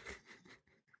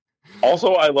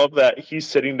 Also, I love that he's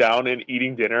sitting down and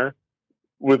eating dinner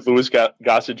with Louis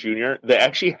Gossett Jr. They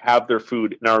actually have their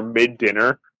food and are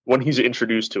mid-dinner when he's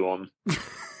introduced to them.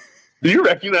 Do you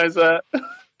recognize that?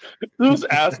 The most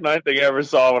asinine thing I ever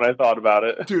saw when I thought about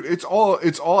it. Dude, it's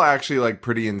all actually like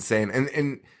pretty insane.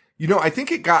 And you know, I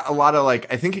think it got a lot of I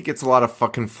think it gets a lot of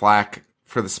fucking flack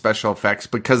for the special effects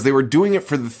because they were doing it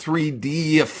for the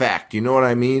 3D effect. You know what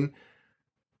I mean?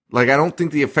 Like, I don't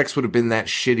think the effects would have been that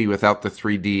shitty without the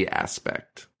 3D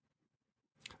aspect.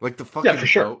 Like the fucking for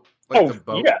sure. boat. Like the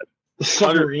boat. Yeah. The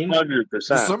submarine. 100%.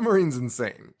 The submarine's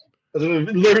insane.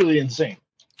 Literally insane.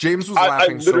 James was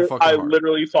laughing so fucking hard. I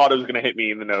literally thought it was going to hit me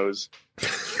in the nose.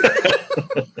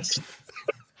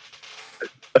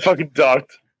 I fucking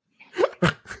ducked.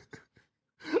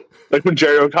 Like when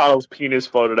Jerry O'Connell's penis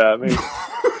floated at me.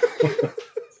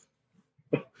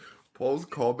 Paul's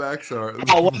callbacks are...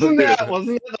 Oh, wasn't that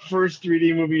the first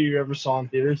 3D movie you ever saw in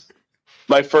theaters?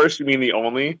 My first, you mean the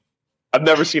only? I've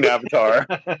never seen Avatar.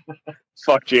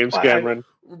 Fuck James Cameron.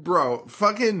 Bro,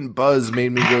 fucking Buzz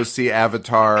made me go see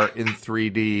Avatar in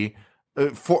 3D.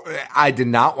 I did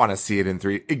not want to see it in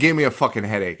 3D. It gave me a fucking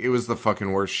headache. It was the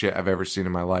fucking worst shit I've ever seen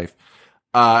in my life.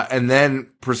 And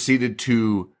then proceeded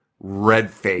to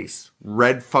red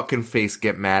fucking face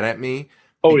get mad at me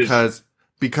because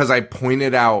I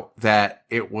pointed out that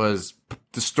it was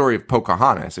the story of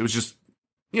Pocahontas. It was just,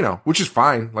 you know, which is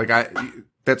fine. Like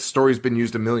that story's been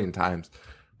used a million times,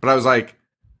 but I was like,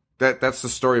 that's the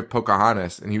story of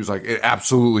Pocahontas. And he was like, it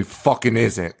absolutely fucking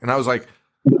isn't. And I was like,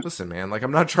 listen, man, like,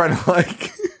 I'm not trying to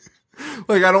like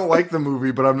I don't like the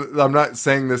movie, but I'm not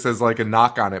saying this as like a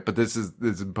knock on it, but this is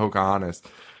Pocahontas.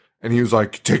 And he was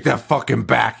like, take that fucking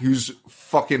back. He was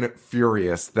fucking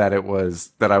furious that I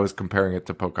was comparing it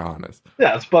to Pocahontas.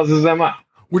 Yeah, it's Buzz's MO.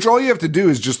 Which all you have to do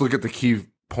is just look at the key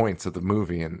points of the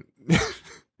movie and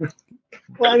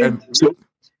well, I mean, there's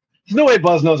no way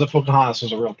Buzz knows that Pocahontas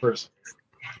was a real person.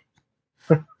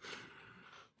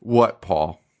 What,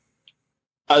 Paul?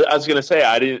 I was gonna say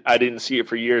I didn't see it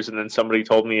for years, and then somebody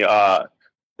told me that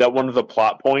one of the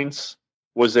plot points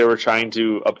was they were trying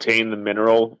to obtain the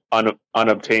mineral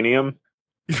unobtainium.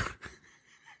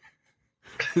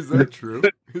 Is that true?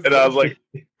 And I was like,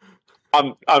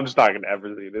 I'm just not gonna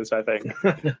ever see this. I think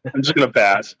I'm just gonna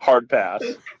pass, hard pass.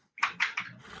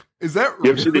 Is that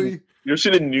really? You ever see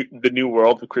the New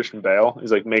World with Christian Bale?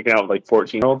 He's like making out with like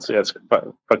 14-year-olds. Yeah, it's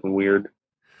fucking weird.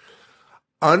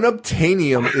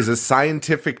 Unobtainium is a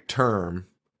scientific term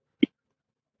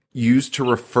used to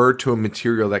refer to a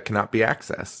material that cannot be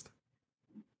accessed.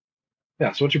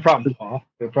 Yeah, so what's your problem, Paul?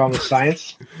 Your problem with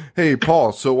science? Hey,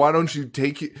 Paul, so why don't you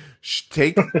take you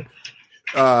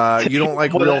don't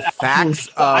like real facts?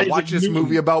 Watch this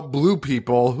movie about blue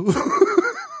people.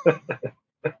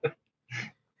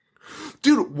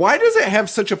 Dude, why does it have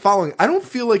such a following? I don't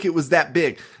feel like it was that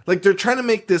big. Like, they're trying to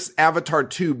make this Avatar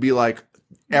 2 be like,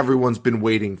 everyone's been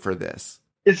waiting for this.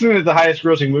 Isn't it the highest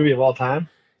grossing movie of all time?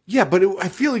 Yeah, but I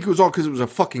feel like it was all because it was a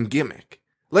fucking gimmick.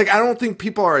 Like, I don't think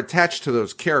people are attached to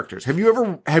those characters. Have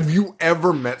you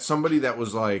ever met somebody that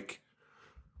was like,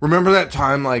 remember that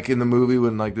time, like, in the movie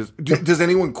when, like, this, does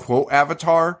anyone quote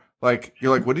Avatar? Like,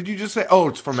 you're like, what did you just say? Oh,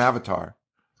 it's from Avatar.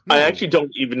 No. I actually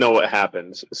don't even know what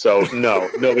happens, so no,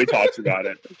 nobody talks about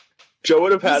it. Joe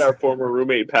would have had our former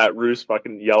roommate Pat Roos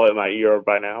fucking yell at my ear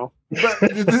by now. But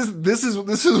this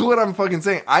is what I'm fucking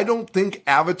saying. I don't think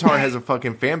Avatar has a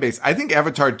fucking fan base. I think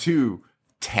Avatar 2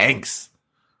 tanks.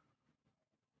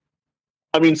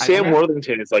 I mean, Sam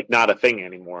Worthington is like not a thing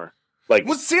anymore. Like,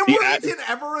 was Sam Worthington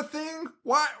ever a thing?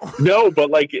 Why? No, but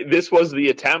like this was the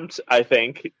attempt, I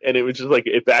think, and it was just like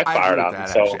it backfired on him.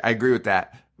 So I agree with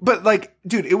that. But like,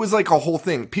 dude, it was like a whole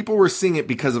thing. People were seeing it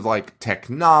because of like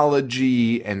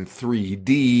technology and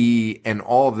 3D and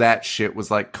all of that shit was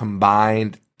like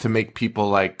combined to make people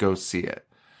like go see it.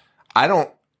 I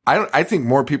think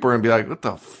more people are gonna be like, what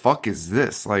the fuck is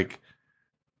this? Like,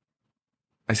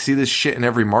 I see this shit in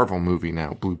every Marvel movie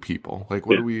now, blue people. Like,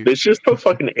 what do we... They just put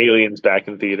fucking aliens back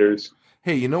in theaters.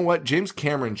 Hey, you know what? James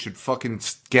Cameron should fucking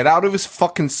get out of his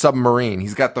fucking submarine.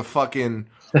 He's got the fucking...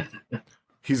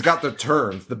 He's got the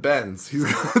turns, the bends. He's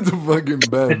got the fucking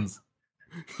bends.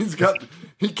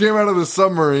 He came out of the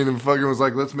submarine and fucking was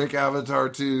like, let's make Avatar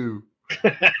 2.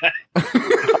 I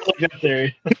like that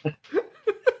theory.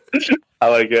 I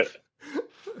like it.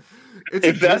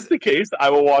 If that's the case, I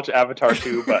will watch Avatar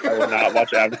 2, but I will not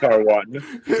watch Avatar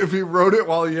 1. If he wrote it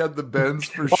while he had the bends,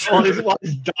 for sure. While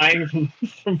he's dying from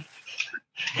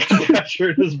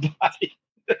pressure in his body.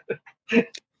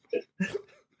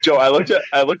 Joe, I looked at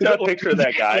a picture of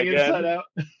that guy again.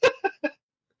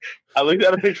 I looked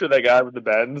at a picture of that guy with the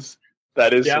bends.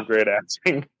 That is some great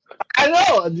acting. I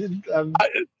know.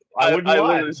 I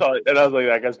literally saw it, and I was like,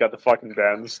 that guy's got the fucking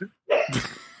bends.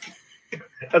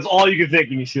 That's all you can think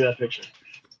when you see that picture.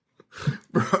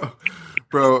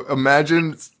 Bro,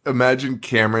 imagine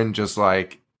Cameron just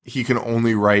like, he can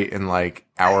only write in like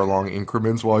hour-long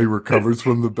increments while he recovers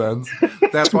from the bends.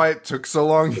 That's why it took so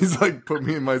long. He's like, put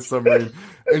me in my submarine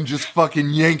and just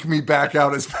fucking yank me back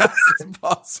out as fast as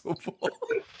possible.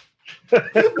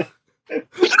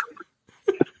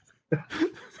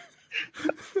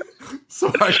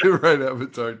 So I can write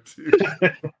Avatar 2.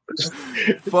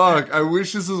 Fuck, I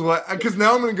wish this is what... Because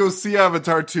now I'm going to go see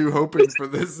Avatar 2 hoping for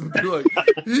this and be like,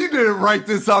 he didn't write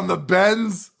this on the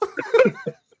bends.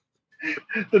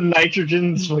 The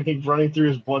nitrogen's fucking running through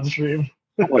his bloodstream.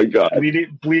 Oh my god.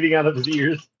 Bleeding out of his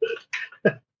ears.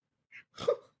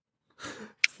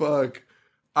 Fuck.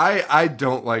 I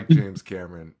don't like James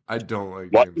Cameron. I don't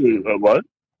like James Cameron. What?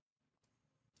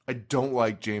 I don't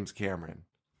like James Cameron.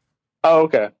 Oh,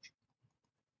 okay.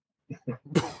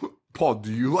 Paul,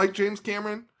 do you like James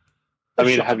Cameron? I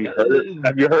mean, have you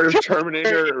heard of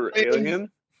Terminator or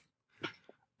Alien?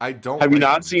 I don't. Have you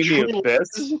not seen The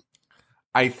Abyss?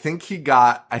 I think he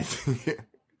got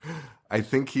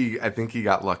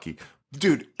lucky.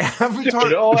 Dude, Avatar.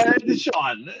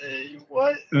 Sean,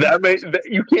 what?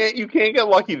 You can't get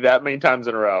lucky that many times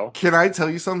in a row. Can I tell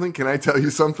you something?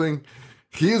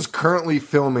 He is currently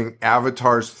filming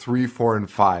Avatars 3, 4, and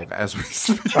 5 as we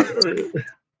speak.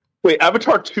 Wait,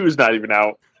 Avatar 2 is not even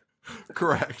out.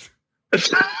 Correct.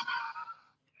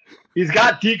 He's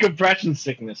got decompression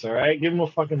sickness, all right? Give him a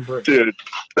fucking break. Dude.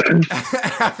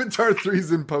 Avatar 3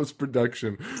 is in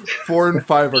post-production. 4 and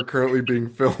 5 are currently being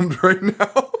filmed right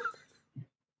now.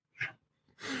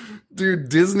 Dude,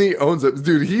 Disney owns it.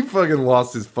 Dude, he fucking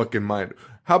lost his fucking mind.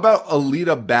 How about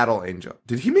Alita Battle Angel?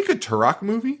 Did he make a Turok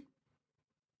movie?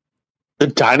 The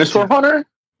Dinosaur Hunter?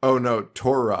 Oh no,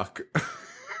 Turok.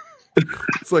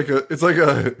 It's like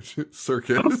a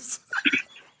circus.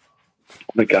 Oh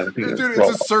my god, dude,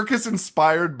 it's a circus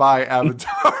inspired by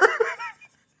Avatar.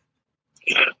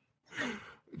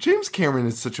 James Cameron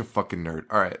is such a fucking nerd.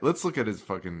 All right, let's look at his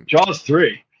fucking Jaws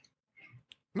 3.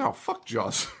 No, fuck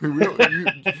Jaws.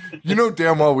 You know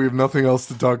damn well we have nothing else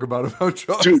to talk about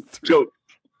Jaws. Dude, Joe,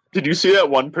 did you see that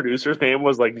one producer's name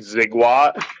was like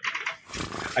Zigwat?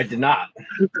 I did not.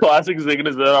 Classic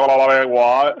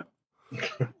Zigwat.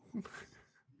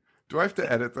 Do I have to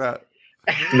edit that?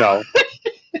 No.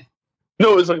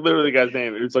 No, it was like literally the guy's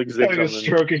name. It was like Zig. Having a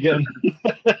stroke again.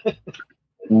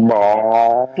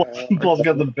 Paul's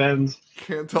got the bends.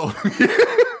 Can't tell who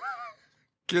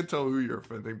you're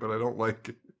offending, but I don't like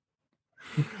it.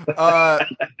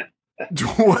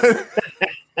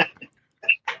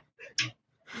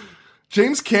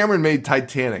 James Cameron made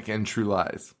Titanic and True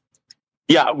Lies.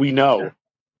 Yeah, we know.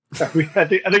 I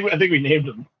think we named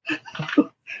him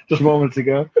just moments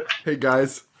ago. Hey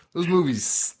guys, those movies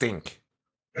stink.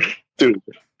 Dude.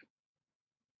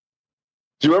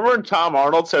 Do you remember when Tom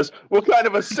Arnold says, "What kind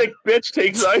of a sick bitch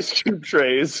takes ice cube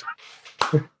trays?"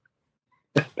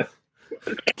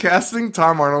 Casting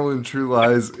Tom Arnold in True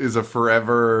Lies is a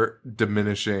forever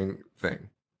diminishing thing.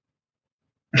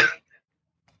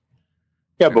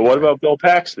 Yeah, but what about Bill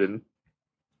Paxton?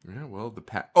 Yeah, well,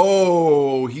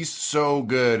 oh, he's so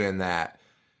good in that.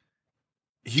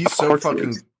 He's so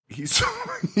fucking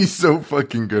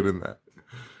good in that.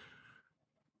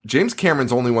 James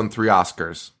Cameron's only won 3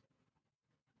 Oscars.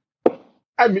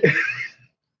 I mean,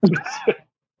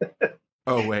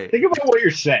 oh wait. Think about what you're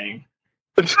saying.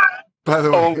 By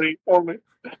the way, only.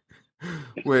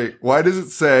 Wait, why does it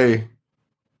say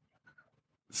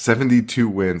 72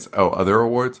 wins? Oh, other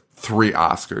awards? 3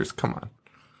 Oscars. Come on.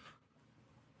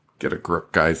 Get a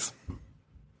grip, guys.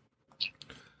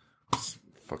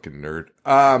 Fucking nerd.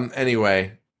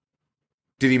 Anyway,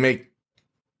 did he make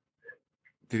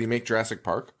Jurassic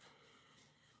Park?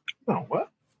 Oh,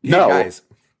 what? Hey, no, guys.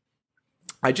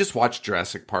 I just watched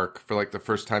Jurassic Park for like the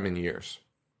first time in years.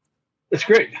 It's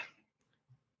great.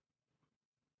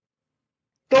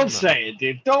 Don't say it,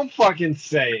 dude. Don't fucking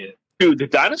say it. Dude, the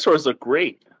dinosaurs look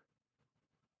great.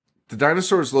 The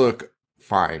dinosaurs look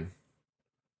fine.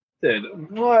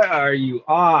 Dude, what are you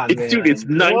on, man? Dude, it's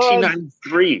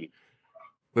 1993.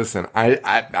 Listen,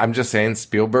 I'm just saying,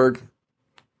 Spielberg.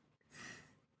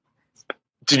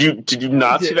 Did you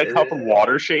not see that cup of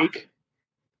water shake?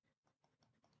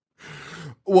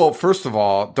 Well, first of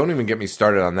all, don't even get me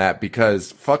started on that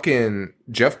because fucking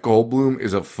Jeff Goldblum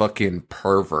is a fucking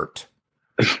pervert.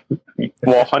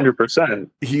 Well, 100%.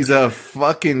 He's a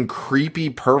fucking creepy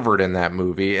pervert in that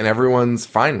movie, and everyone's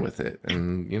fine with it.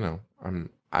 And you know,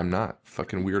 I'm not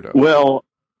fucking weirdo. Well,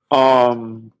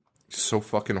 so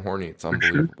fucking horny, it's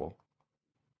unbelievable.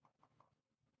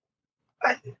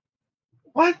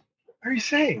 What are you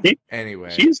saying?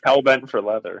 Anyway, he's hellbent for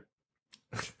leather.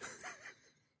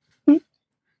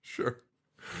 Sure.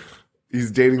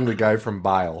 He's dating the guy from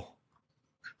Bile.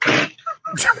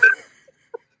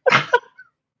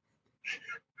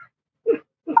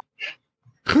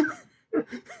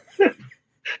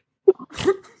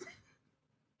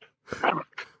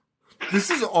 This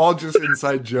is all just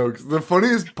inside jokes. The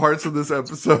funniest parts of this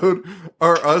episode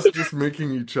are us just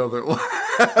making each other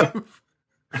laugh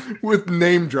with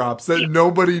name drops that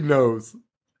nobody knows.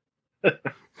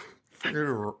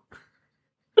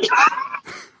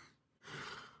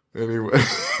 Anyway.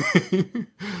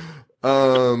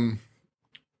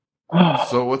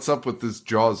 So what's up with this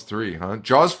Jaws 3, huh?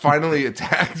 Jaws finally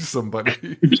attacked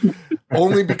somebody.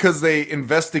 Only because they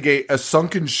investigate a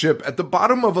sunken ship at the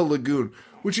bottom of a lagoon.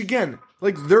 Which again,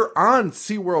 like they're on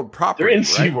SeaWorld property. They're in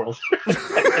right? SeaWorld.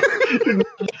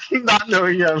 Not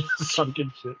knowing you have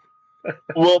sunken shit.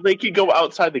 Well, they could go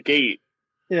outside the gate.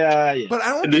 Yeah. But I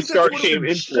don't and think they start came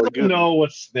into the lagoon. Know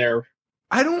what's there.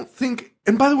 I don't think.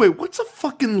 And by the way, what's a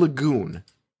fucking lagoon?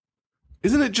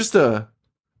 Isn't it just a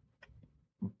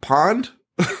pond?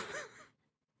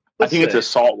 I think it's a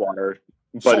saltwater,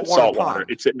 but it's saltwater. Pond.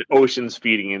 It's in oceans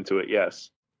feeding into it. Yes,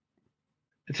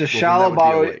 it's a shallow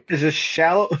body. It's a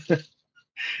shallow.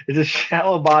 It's a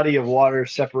shallow body of water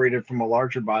separated from a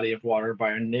larger body of water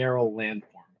by a narrow landform,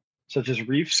 such as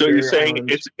reefs. So you're saying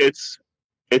it's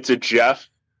a Jeff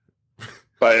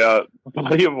by a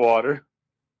body of water.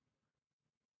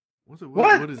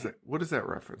 What is that? What is that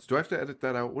reference? Do I have to edit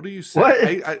that out? What are you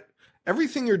saying? I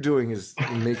everything you're doing is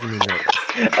making me nervous.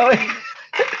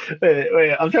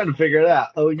 Wait, I'm trying to figure it out.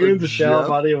 A lagoon's a shallow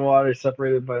body of water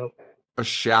separated by a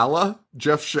Shalla?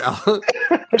 Jeff Shalla?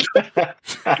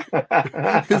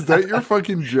 Is that your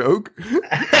fucking joke? Is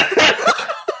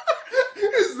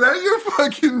that your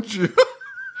fucking joke?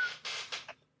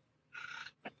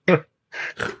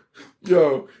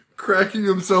 Yo, cracking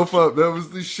himself up. That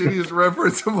was the shittiest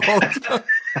reference of all time.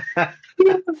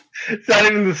 It's not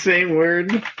even the same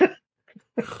word.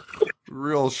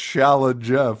 Real Shalla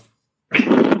Jeff.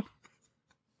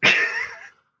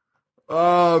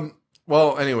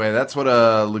 Well, anyway, that's what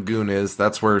a lagoon is.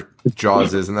 That's where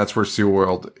Jaws is, and that's where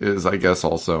SeaWorld is, I guess,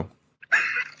 also.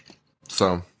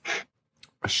 So,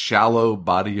 a shallow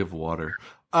body of water.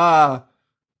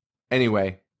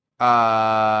 Anyway,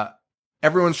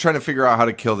 everyone's trying to figure out how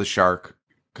to kill the shark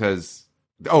because,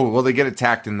 they get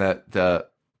attacked in the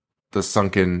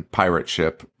sunken pirate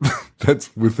ship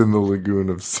that's within the lagoon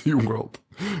of SeaWorld,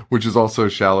 which is also a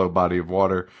shallow body of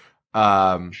water.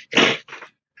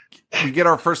 We get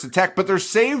our first attack, but they're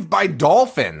saved by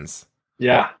dolphins.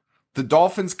 Yeah. The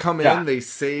dolphins come Yeah. in, they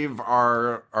save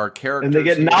our characters. And they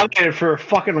get here. nominated for a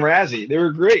fucking Razzie. They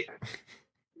were great.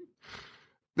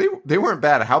 They weren't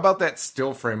bad. How about that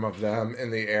still frame of them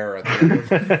in the air at the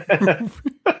end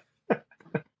of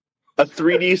A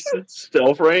 3D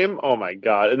still frame? Oh my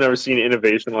god. I've never seen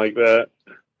innovation like that.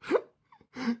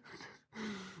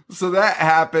 So that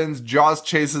happens. Jaws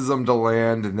chases them to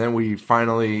land, and then we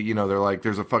finally, they're like,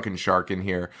 there's a fucking shark in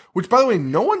here. Which, by the way,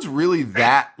 no one's really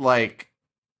that,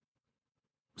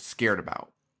 scared about.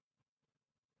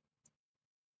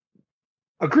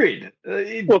 Agreed. Well,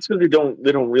 it's because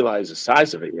they don't realize the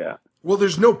size of it yet. Well,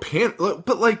 there's no pan,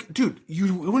 but dude,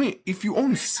 if you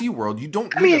own SeaWorld, you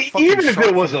don't. I mean, even if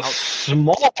it was a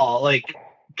small,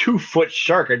 2-foot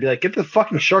shark, I'd be like, get the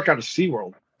fucking shark out of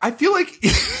SeaWorld. I feel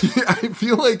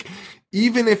like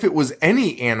even if it was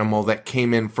any animal that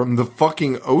came in from the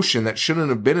fucking ocean that shouldn't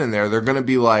have been in there, they're gonna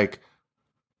be like,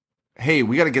 hey,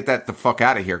 we got to get that the fuck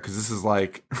out of here because this is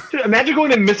like. Dude, imagine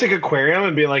going to Mystic Aquarium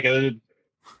and being like a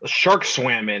shark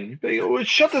swam in.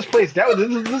 Shut this place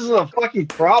down. This is a fucking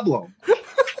problem.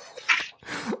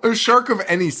 A shark of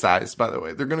any size, by the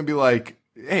way. They're going to be like,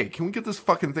 hey, can we get this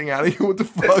fucking thing out of here? What the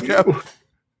fuck happened?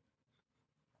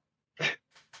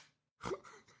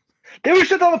 They would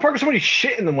shut down the park with somebody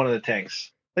shit in one of the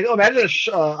tanks. Like, imagine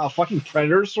a fucking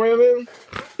predator swam in.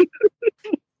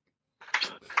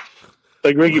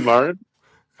 Like Ricky Martin?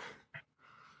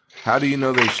 How do you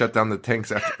know they shut down the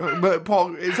tanks after? But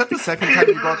Paul, is that the second time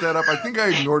you brought that up? I think I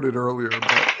ignored it earlier,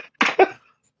 but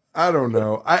I don't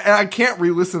know. I can't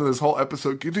re-listen to this whole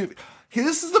episode. Dude,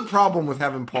 this is the problem with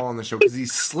having Paul on the show because he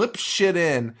slips shit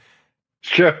in.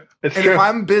 Sure. It's and true. if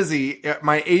I'm busy,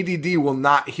 my ADD will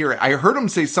not hear it. I heard him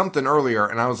say something earlier,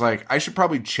 and I was like, I should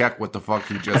probably check what the fuck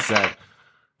he just said.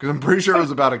 Because I'm pretty sure it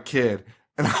was about a kid.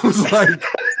 And I was like...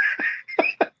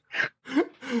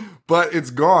 But it's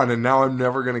gone, and now I'm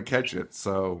never going to catch it,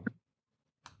 so...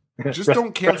 Just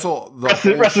don't cancel the whole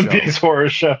show. Rest in peace, horror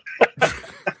show.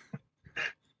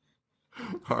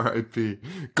 R.I.P.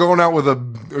 Going out with a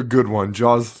good one.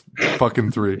 Jaws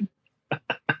fucking 3.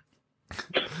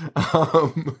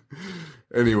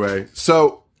 Anyway,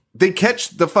 so they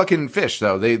catch the fucking fish,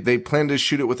 though. They plan to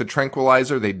shoot it with a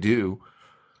tranquilizer. They do.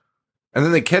 And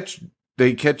then they catch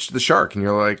the shark, and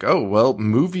you're like, oh, well,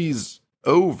 movie's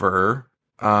over.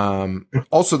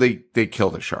 Also, they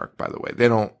kill the shark, by the way. They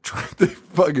don't try, they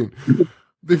fucking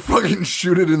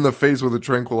shoot it in the face with a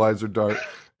tranquilizer dart.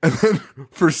 And then,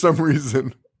 for some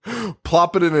reason,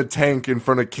 plop it in a tank in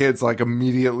front of kids,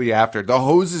 immediately after. The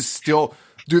hose is still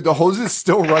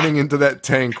running into that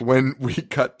tank when we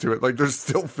cut to it. They're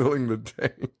still filling the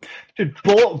tank. Dude,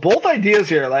 both ideas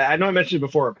here, I know I mentioned it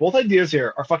before, both ideas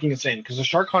here are fucking insane. Because the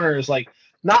shark hunter is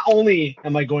not only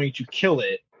am I going to kill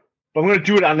it, but I'm going to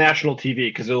do it on national TV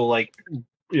because it'll,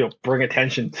 bring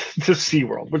attention to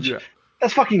SeaWorld, which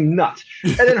that's fucking nuts.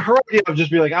 And then her idea of just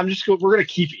be like, we're going to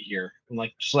keep it here and,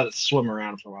 just let it swim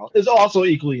around for a while is also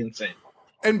equally insane.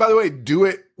 And by the way, do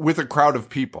it with a crowd of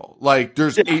people.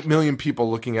 There's 8 million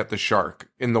people looking at the shark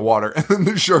in the water, and then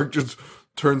the shark just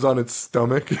turns on its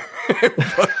stomach and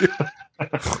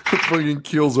fucking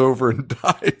keels over and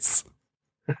dies.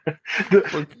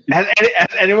 Has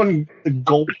anyone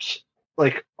gulped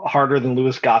harder than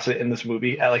Louis Gossett in this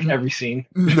movie at every scene?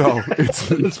 No,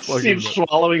 it's fucking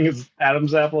swallowing his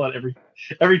Adam's apple at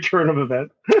every turn of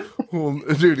event. Well,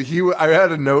 dude, I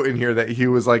had a note in here that he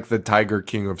was the Tiger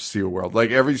King of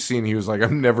SeaWorld. Every scene, he was like,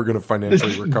 I'm never going to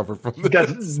financially recover from this.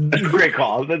 That's a great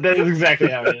call. That is exactly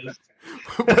how it is.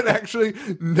 But actually,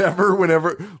 never,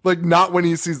 whenever, not when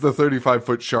he sees the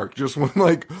 35-foot shark, just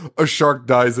when, a shark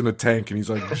dies in a tank and he's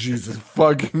like, Jesus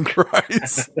fucking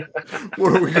Christ.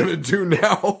 What are we going to do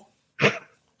now?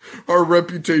 Our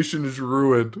reputation is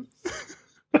ruined.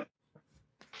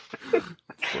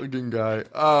 Fucking guy.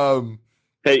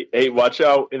 Hey, watch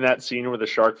out in that scene where the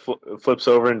shark flips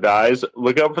over and dies.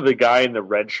 Look out for the guy in the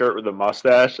red shirt with the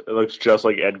mustache. It looks just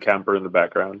like Ed Kemper in the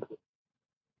background.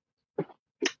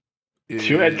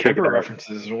 2 Ed Kemper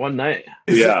references in one night.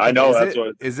 I know.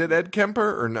 Is it Ed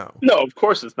Kemper or no? No, of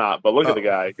course it's not. But look at the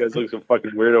guy. The guy looks like a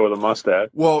fucking weirdo with a mustache.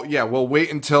 Well, yeah. Well,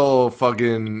 wait until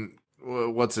fucking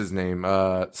what's his name?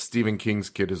 Stephen King's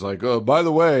kid is like, oh, by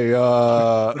the way,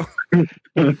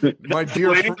 my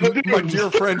dear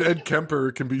friend Ed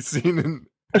Kemper can be seen in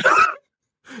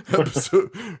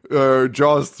episode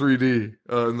Jaws 3D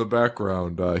in the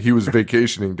background. He was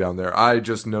vacationing down there. I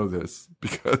just know this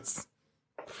because.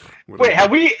 Wait,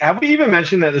 have we even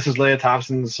mentioned that this is Leah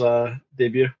Thompson's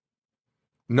debut?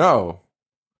 No.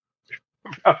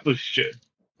 Probably should.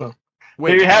 Well,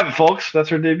 wait, there you have it, folks. That's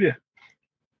her debut.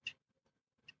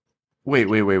 Wait.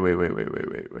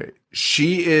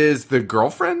 She is the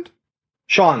girlfriend?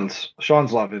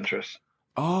 Sean's love interest.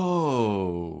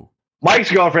 Oh.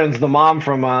 Mike's girlfriend's the mom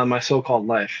from My So-Called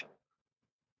Life.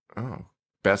 Oh.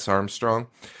 Bess Armstrong.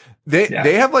 They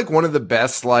have like one of the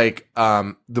best, like,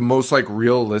 the most like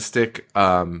realistic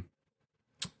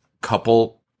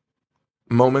couple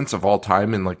moments of all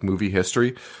time in like movie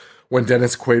history, when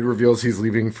Dennis Quaid reveals he's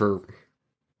leaving for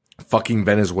fucking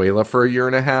Venezuela for a year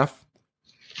and a half.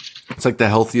 It's like the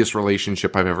healthiest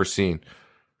relationship I've ever seen.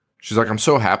 She's like, I'm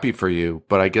so happy for you,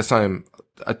 but I guess I'm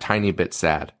a tiny bit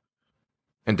sad.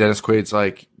 And Dennis Quaid's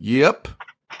like, yep.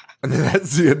 And then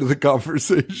that's the end of the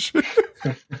conversation.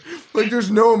 Like, there's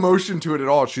no emotion to it at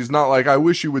all. She's not like, I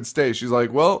wish you would stay. She's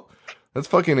like, well, that's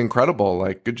fucking incredible.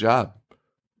 Like, good job.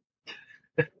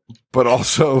 But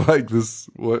also, like,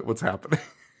 what's happening?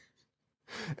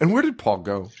 And where did Paul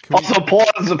go? Paul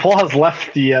has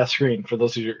left the screen, for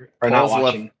those of you who are not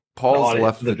watching. Paul's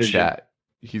left the chat.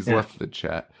 He's left the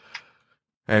chat.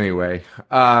 Anyway,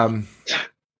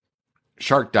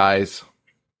 Shark dies.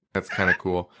 That's kind of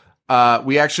cool.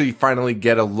 We actually finally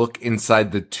get a look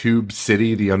inside the Tube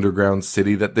City, the underground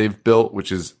city that they've built,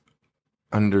 which is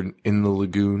in the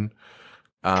lagoon.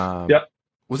 Yep.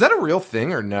 Was that a real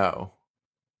thing or no?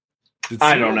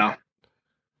 I don't know.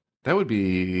 That would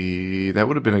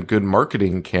have been a good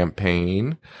marketing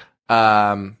campaign.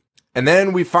 And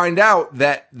then we find out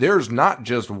that there's not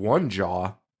just one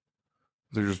jaw.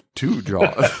 There's two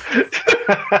jaws.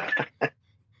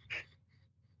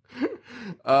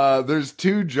 There's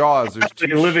two jaws. There's two.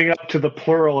 You're living up to the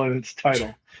plural in its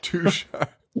title. Two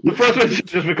sharks. The first one should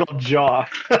just be called Jaw.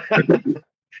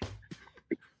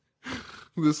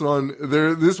 This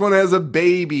one has a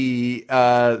baby,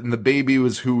 and the baby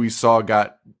was who we saw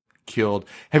got killed.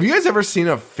 Have you guys ever seen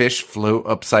a fish float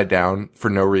upside down for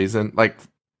no reason? Like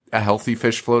a healthy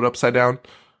fish float upside down?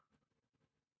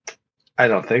 I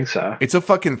don't think so. It's a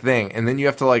fucking thing, and then you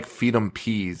have to like feed them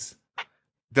peas.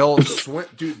 They'll swim,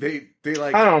 dude. They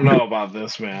like. I don't know about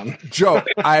this, man. Joe,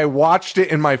 I watched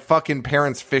it in my fucking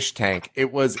parents' fish tank.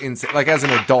 It was insane. Like as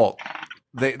an adult,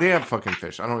 they have fucking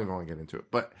fish. I don't even want to get into it,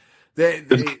 but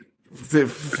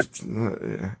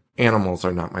animals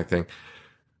are not my thing.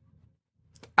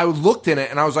 I looked in it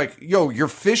and I was like, "Yo, your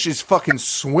fish is fucking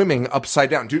swimming upside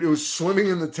down, dude." It was swimming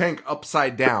in the tank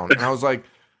upside down, and I was like,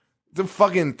 "The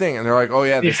fucking thing." And they're like, "Oh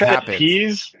yeah, this happens."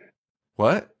 Peas?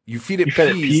 What? You feed it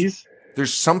peas?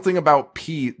 There's something about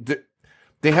pea.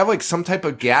 They have like some type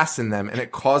of gas in them, and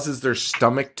it causes their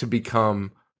stomach to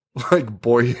become like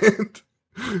buoyant.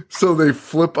 So they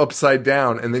flip upside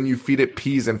down, and then you feed it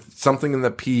peas, and something in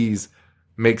the peas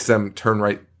makes them turn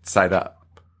right side up.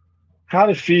 How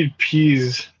to feed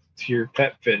peas to your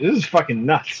pet fish? This is fucking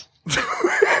nuts. The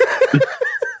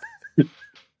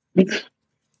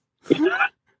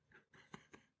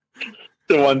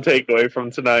one takeaway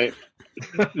from tonight.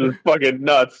 This is fucking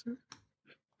nuts.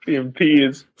 Feeding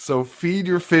peas. So feed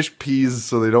your fish peas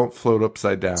so they don't float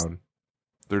upside down.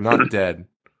 They're not dead.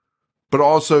 But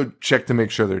also check to make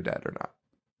sure they're dead or not.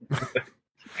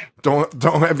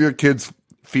 Don't have your kids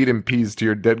feeding peas to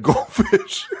your dead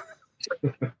goldfish.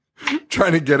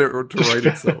 Trying to get it to right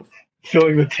itself.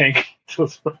 Filling the tank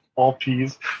with all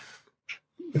peas.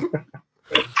 Like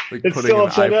it's putting an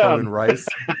iPhone in rice.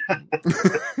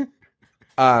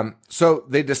 So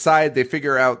they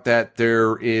figure out that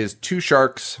there is two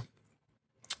sharks,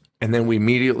 and then we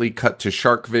immediately cut to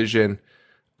shark vision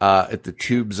at the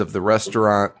tubes of the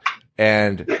restaurant,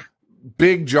 and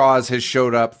big Jaws has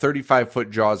showed up, 35-foot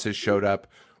Jaws has showed up,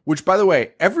 which, by the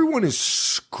way, everyone is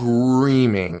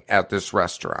screaming at this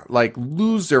restaurant, like,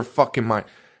 lose their fucking mind.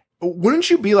 Wouldn't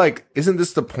you be like, isn't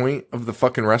this the point of the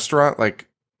fucking restaurant? Like,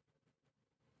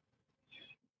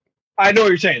 I know what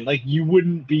you're saying. Like, you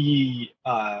wouldn't be,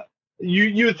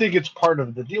 you would think it's part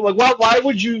of the deal. Like, why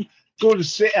would you go to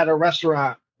sit at a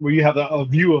restaurant where you have a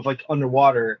view of, like,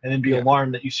 underwater and then be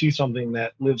alarmed that you see something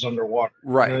that lives underwater?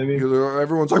 Right. You know what I mean?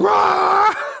 Everyone's like,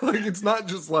 "Rah!" Like, it's not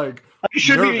just like it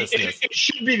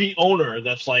should be the owner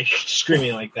that's, like,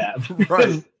 screaming like that.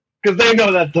 Right. Because they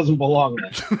know that doesn't belong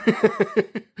there.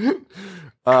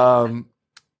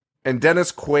 And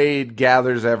Dennis Quaid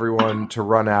gathers everyone to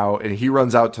run out, and he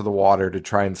runs out to the water to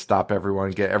try and stop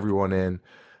everyone, get everyone in,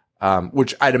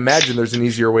 which I'd imagine there's an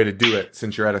easier way to do it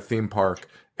since you're at a theme park,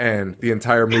 and the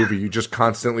entire movie, you just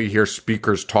constantly hear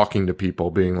speakers talking to people,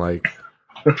 being like,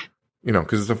 you know,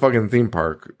 because it's a fucking theme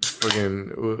park. Fucking,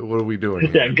 what are we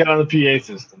doing? Yeah, get on the PA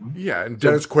system. Yeah, and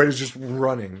Dennis Quaid is just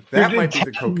running. That might be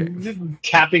the cocaine.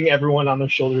 Tapping everyone on their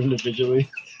shoulders individually.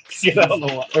 Get out of the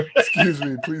water. Excuse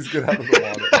me, please get out of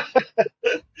the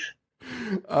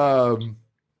water.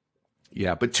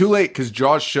 Yeah, but too late because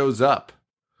Jaws shows up.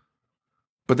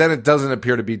 But then it doesn't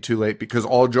appear to be too late because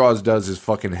all Jaws does is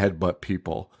fucking headbutt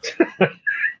people.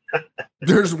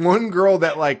 There's one girl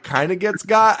that like kind of gets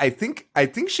got. I think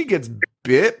she gets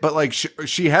bit, but like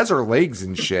she has her legs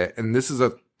and shit. And this is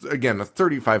a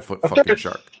 35-foot fucking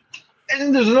shark.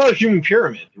 And there's another human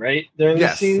pyramid, right? They're in the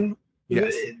scene.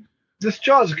 Yes. This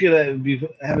Jaws gonna be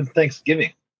having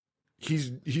Thanksgiving. He's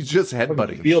just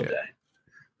headbutting field shit. day.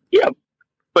 Yeah,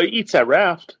 but he eats that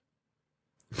raft.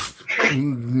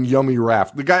 Yummy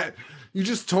raft. The guy, you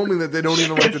just told me that they don't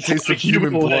even like the taste of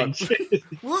human blood. This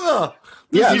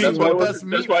is the best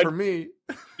meat for me.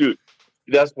 Dude,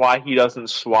 that's why he doesn't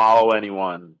swallow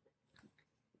anyone.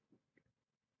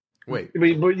 Wait.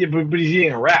 But he's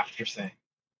eating a raft, you're saying?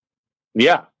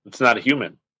 Yeah, it's not a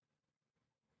human.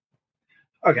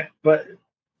 Okay, but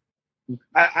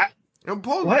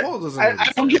Paul doesn't.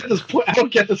 I don't get this point. I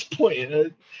don't get this point.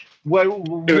 It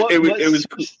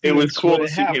was cool to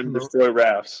see him destroy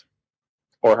rafts,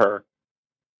 or her.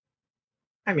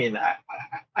 I mean,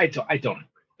 I don't.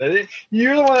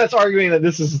 You're the one that's arguing that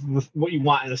this is what you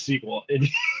want in a sequel, and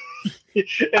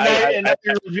now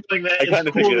you're revealing that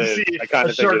it's cool to see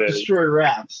a shark destroy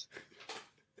rafts.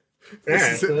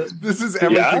 This is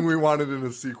everything we wanted in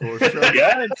a sequel.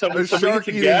 A shark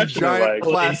eating giant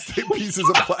plastic pieces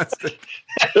of plastic.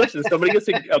 Listen, somebody gets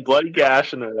a bloody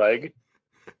gash in their leg.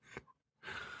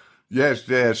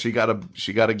 Yeah, she got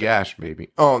a gash, maybe.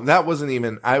 Oh, that wasn't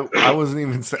even. I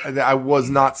was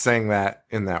not saying that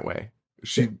in that way.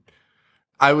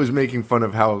 I was making fun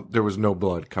of how there was no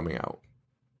blood coming out.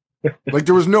 Like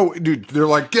there was no dude. They're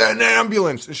like, get an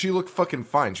ambulance, and she looked fucking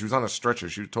fine. She was on a stretcher.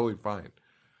 She was totally fine.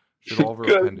 She had all of her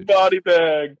appendages. Body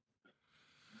bag.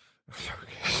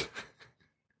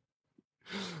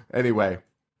 Anyway,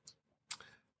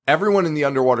 everyone in the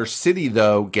underwater city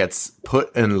though gets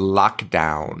put in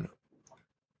lockdown.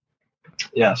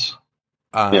 Yes.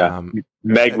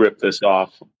 Meg ripped this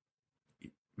off.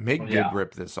 Meg did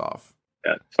rip this off.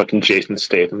 Yeah, fucking Jason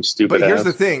Statham, stupid. But here's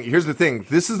the thing.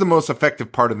 This is the most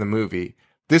effective part of the movie.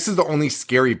 This is the only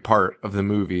scary part of the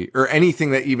movie, or anything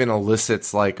that even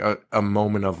elicits like a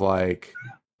moment of like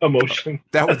emotion.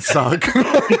 That would suck.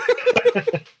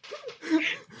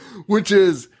 which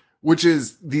is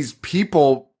these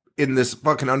people in this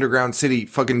fucking underground city.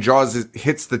 Fucking Jaws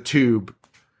hits the tube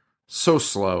so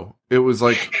slow. It was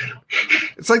like,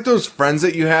 it's like those friends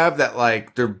that you have that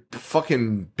like, they're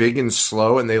fucking big and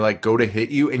slow and they like go to hit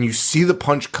you and you see the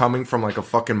punch coming from like a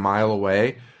fucking mile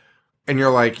away and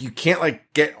you're like, you can't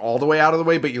like get all the way out of the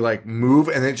way, but you like move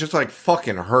and it just like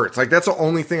fucking hurts. Like that's the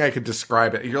only thing I could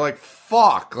describe it. You're like,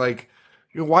 fuck, like,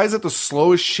 why is it the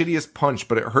slowest, shittiest punch,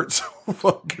 but it hurts so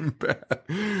fucking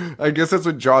bad? I guess that's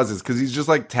what Jaws is, because he's just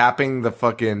like tapping the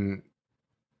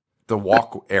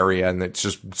walk area and it's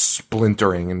just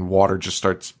splintering and water just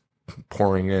starts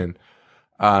pouring in.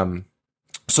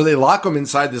 So they lock them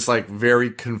inside this like very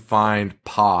confined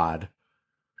pod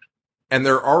and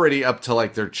they're already up to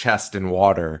like their chest in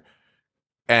water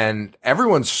and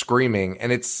everyone's screaming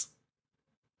and it's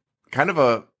kind of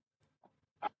a,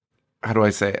 how do I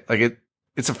say it? Like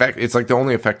it's like the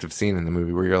only effective scene in the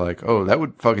movie where you're like, oh, that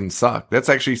would fucking suck. That's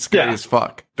actually scary as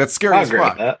fuck. That's scary as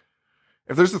fuck.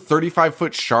 If there's a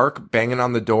 35-foot shark banging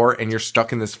on the door and you're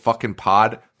stuck in this fucking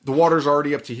pod, the water's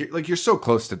already up to here. Like, you're so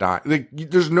close to dying. Like,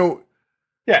 there's no...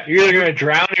 Yeah, you're either going to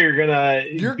drown or you're going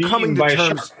to be eaten by a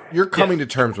shark. You're coming to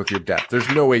terms with your death. There's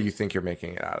no way you think you're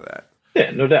making it out of that.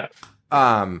 Yeah, no doubt.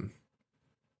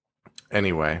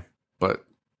 Anyway, but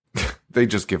they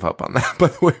just give up on that. By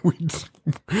the way,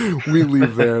 we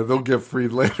leave there. They'll get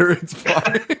freed later. It's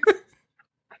fine.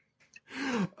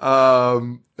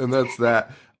 And that's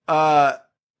that.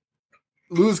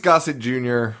 Louis Gossett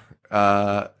Jr.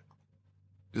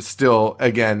 Still,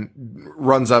 again,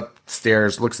 runs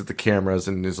upstairs, looks at the cameras,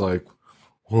 and is like,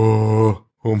 whoa,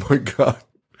 oh my God.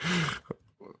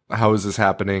 How is this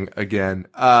happening again?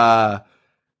 And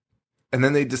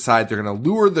then they decide they're going to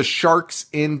lure the sharks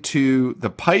into the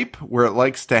pipe where it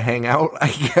likes to hang out, I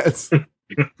guess.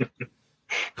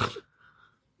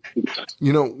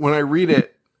 You know, when I read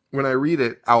it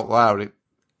out loud,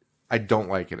 I don't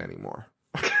like it anymore.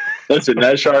 Listen,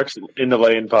 that shark's in the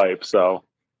laying pipe, so.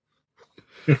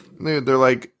 They're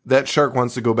like, that shark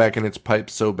wants to go back in its pipe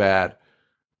so bad.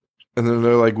 And then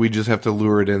they're like, we just have to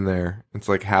lure it in there. It's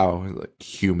like, how? Like,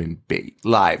 human bait,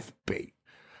 live bait.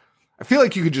 I feel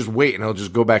like you could just wait and it'll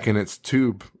just go back in its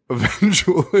tube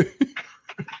eventually.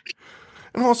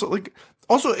 And also,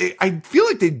 I feel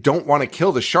like they don't want to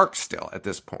kill the shark still at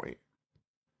this point.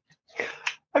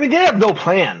 I mean, they have no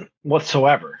plan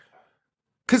whatsoever.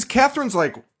 Because Catherine's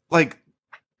like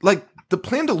the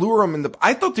plan to lure him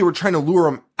I thought they were trying to lure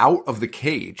him out of the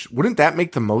cage. Wouldn't that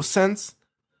make the most sense?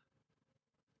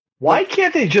 Why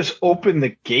can't they just open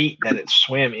the gate that it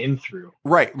swam in through?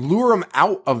 Right. Lure him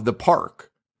out of the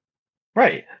park.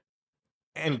 Right.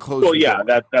 And close Well, the yeah,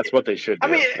 door. that's what they should do.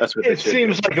 I mean, that's what it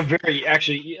seems like a very,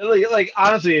 actually, like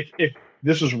honestly, if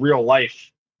this was real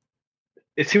life,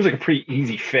 it seems like a pretty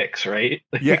easy fix, right?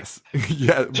 Like, Yes.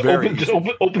 Yeah. just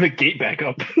open the gate back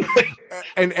up.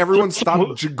 And everyone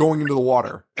stopped going into the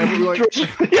water. And we're like,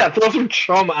 throw some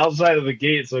chum outside of the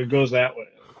gate so it goes that way.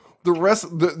 The rest,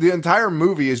 the entire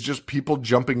movie is just people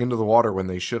jumping into the water when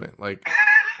they shouldn't. Like,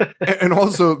 and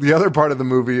also the other part of the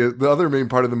movie, the other main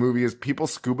part of the movie is people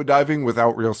scuba diving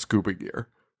without real scuba gear.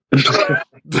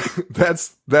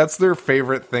 That's their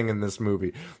favorite thing in this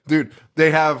movie, dude.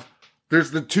 There's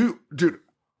the two, dude.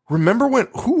 Remember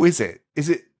who is it? Is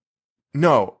it?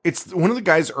 No, it's one of the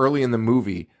guys early in the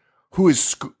movie who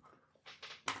is.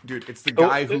 Dude, it's the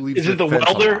guy who leaves. Is it the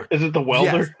welder? Is it the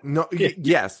welder? Yes. No.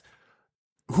 Yes.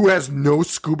 Who has no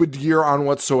scuba gear on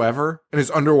whatsoever and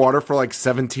is underwater for like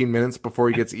 17 minutes before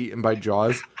he gets eaten by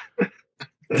Jaws.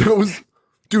 Dude,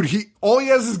 all he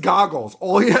has is goggles.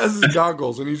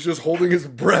 And he's just holding his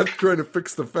breath trying to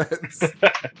fix the fence.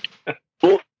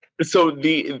 Well, so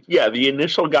the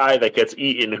initial guy that gets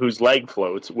eaten whose leg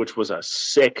floats, which was a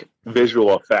sick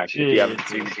visual effect. If you haven't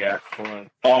seen it yet.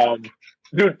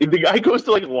 Dude, the guy goes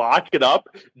to like lock it up,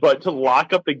 but to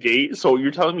lock up the gate. So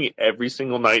you're telling me every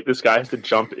single night this guy has to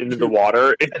jump into the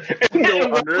water and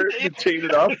go under it and chain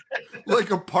it up?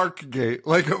 Like a park gate,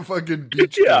 like a fucking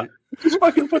beach gate. Just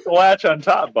fucking put the latch on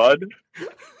top, bud.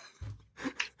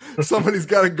 Somebody's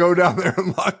got to go down there and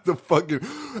lock the fucking.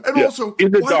 And also, why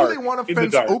do they want a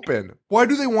fence open? Why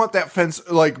do they want that fence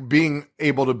like being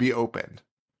able to be opened?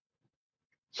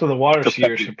 So the water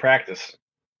skiers can practice.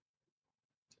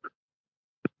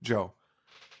 Joe,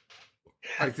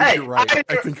 I think you're right.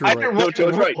 I think you're right. No,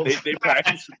 Joe's right. They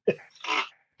practice.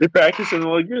 They practice in the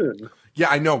lagoon. Yeah,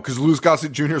 I know, because Louis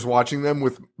Gossett Jr. is watching them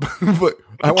with. But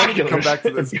I wanted to come back to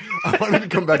this.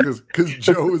 Because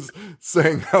Joe was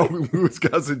saying how Louis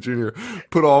Gossett Jr.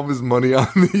 put all of his money on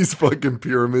these fucking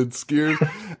pyramid skiers,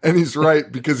 and he's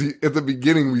right because at the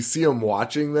beginning we see him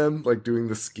watching them like doing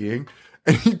the skiing,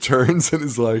 and he turns and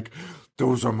is like,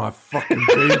 "Those are my fucking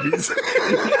babies."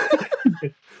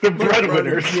 The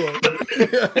breadwinners.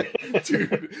 Yeah.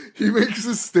 Dude, he makes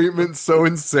this statement so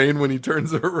insane when he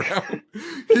turns around.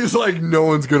 He's like, no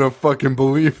one's gonna fucking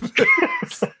believe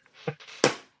this.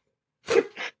 Dude,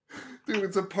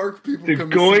 it's a park people come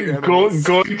going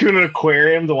to an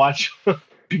aquarium to watch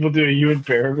people do a human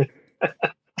pyramid.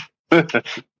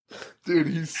 Dude,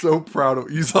 he's so proud of.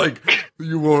 He's like,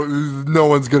 you won't. No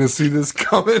one's gonna see this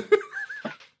coming.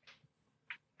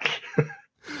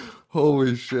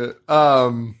 Holy shit.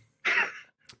 That's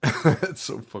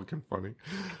so fucking funny.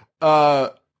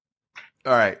 All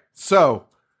right. So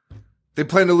they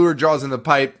plan to lure Jaws in the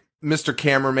pipe. Mr.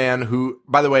 Cameraman, who,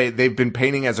 by the way, they've been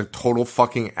painting as a total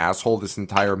fucking asshole this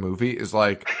entire movie, is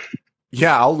like,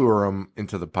 yeah, I'll lure him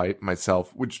into the pipe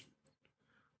myself, which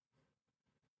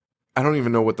I don't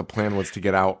even know what the plan was to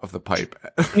get out of the pipe.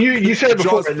 You said it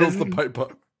before. Jaws fills the pipe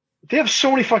up. They have so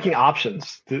many fucking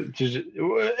options, and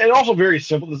also very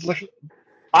simple. It's like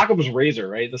Occam's razor,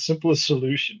 right? The simplest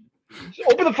solution. Just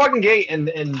open the fucking gate, and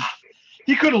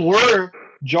he could lure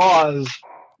Jaws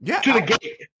to the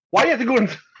gate. Why do you have to go in?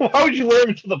 Why would you lure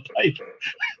him to the pipe?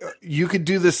 You could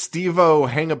do the Steve-O,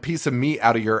 hang a piece of meat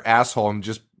out of your asshole and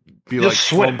just be like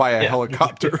thrown by a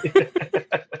helicopter.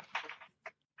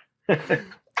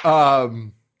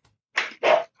 Hang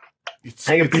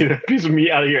a piece of meat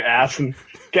out of your ass and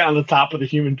get on the top of the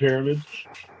human pyramid.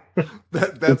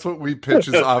 That's what we pitch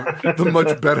as the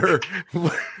much better,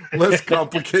 less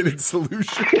complicated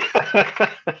solution.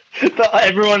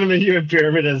 Everyone in the human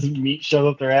pyramid has meat shoved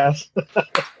up their ass.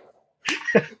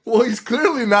 Well, he's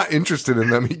clearly not interested in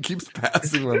them. He keeps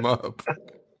passing them up.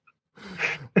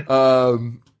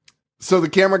 So the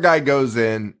camera guy goes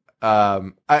in.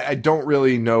 I don't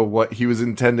really know what he was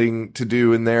intending to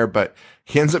do in there, but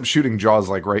he ends up shooting Jaws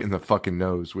like right in the fucking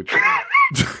nose, which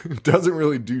doesn't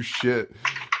really do shit.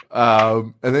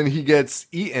 And then he gets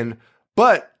eaten,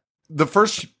 but the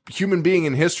first human being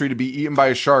in history to be eaten by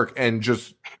a shark and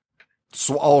just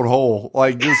swallowed whole,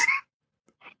 like just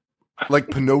like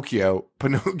Pinocchio.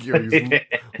 He's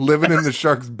living in the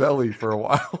shark's belly for a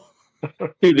while.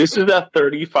 Dude, this is a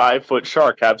 35-foot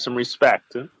shark. Have some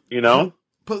respect, you know?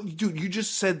 But dude, you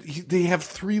just said they have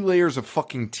 3 layers of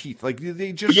fucking teeth. Like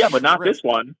they just but not this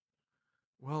one.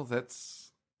 Well,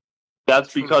 that's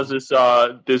because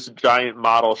this giant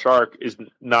model shark is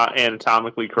not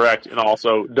anatomically correct and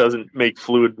also doesn't make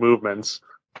fluid movements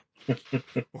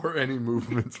or any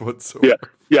movements whatsoever.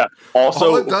 Yeah.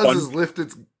 Also, all it does is lift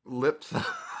its lips.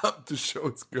 up to show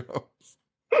its ghost.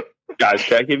 Guys,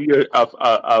 can I give you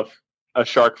a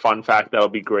shark fun fact that'll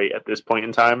be great at this point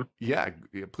in time? Yeah,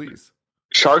 please.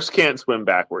 Sharks can't swim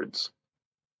backwards.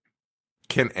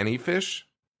 Can any fish?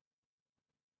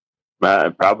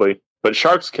 Probably, but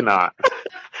sharks cannot.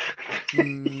 Which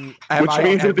means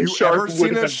that the shark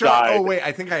would have died. Oh wait,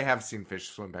 I think I have seen fish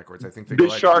swim backwards. I think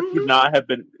this shark would not have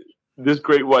been. This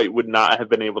great white would not have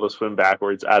been able to swim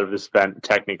backwards out of this vent.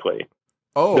 Technically,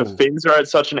 the fins are at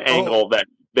such an angle that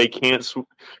they can't.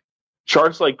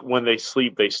 Sharks, like when they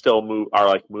sleep, they still are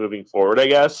like moving forward, I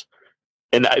guess,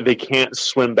 and they can't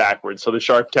swim backwards. So the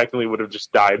shark technically would have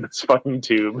just died in this fucking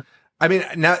tube. I mean,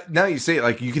 now you say it,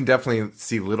 like you can definitely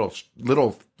see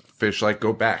little fish like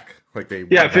go back, like they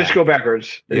fish go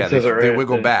backwards. Yeah, they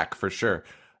wiggle back for sure.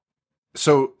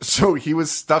 So he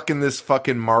was stuck in this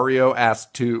fucking Mario ass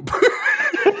tube.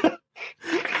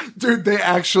 Dude, they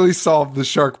actually solved the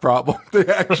shark problem.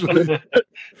 The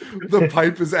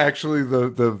pipe is actually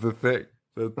the thing.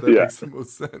 That makes the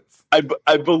most sense.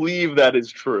 I believe that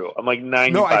is true. I'm like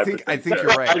 95%. No, I think you're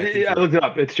right. I looked it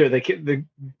up. It's true. Due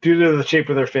to the shape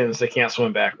of their fins, they can't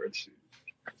swim backwards.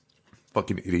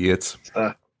 Fucking idiots.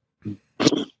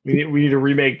 We need to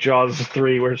remake Jaws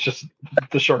 3 where it's just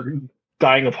the shark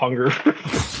dying of hunger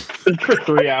for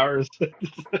 3 hours.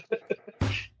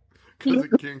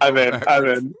 I'm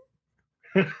in.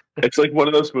 It's like one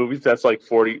of those movies that's like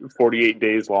 48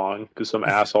 days long because some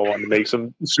asshole wanted to make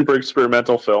some super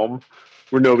experimental film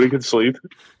where nobody can sleep.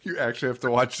 You actually have to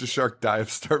watch the shark die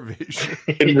of starvation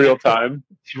in real time.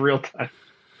 It's real time.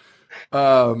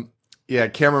 Yeah,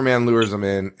 cameraman lures him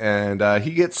in, and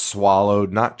he gets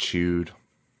swallowed, not chewed.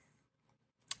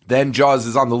 Then Jaws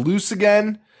is on the loose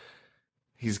again.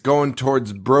 He's going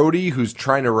towards Brody, who's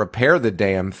trying to repair the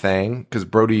damn thing, because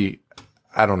Brody,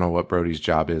 I don't know what Brody's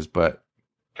job is, but...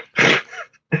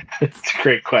 It's a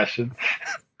great question.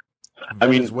 I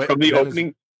mean, from the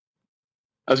opening...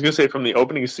 I was going to say, from the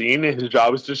opening scene, his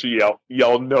job was just to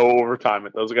yell no overtime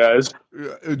at those guys.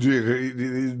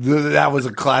 That was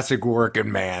a classic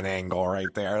working man angle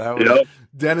right there. That was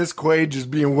Dennis Quaid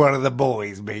just being one of the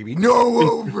boys, baby.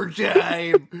 No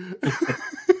overtime!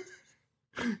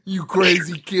 You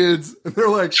crazy kids. And they're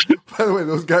like, by the way,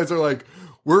 those guys are like,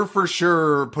 we're for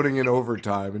sure putting in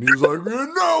overtime. And he's like,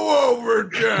 no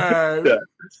overtime. Yeah.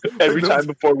 Every time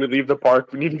before we leave the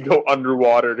park, we need to go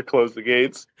underwater to close the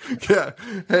gates. Yeah.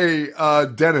 Hey,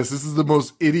 Dennis, this is the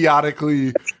most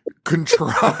idiotically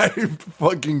contrived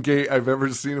fucking gate I've ever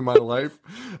seen in my life.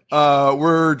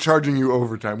 We're charging you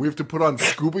overtime. We have to put on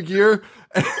scuba gear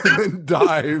and then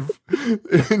dive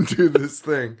into this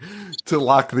thing to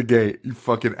lock the gate. You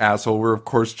fucking asshole. We're, of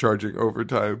course, charging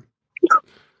overtime.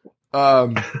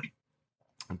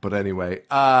 But anyway,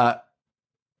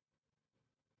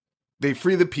 they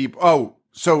free the people. Oh,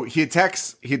 so he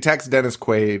attacks Dennis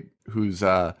Quaid, who's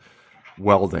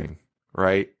welding,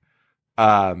 right?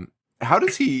 How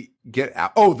does he get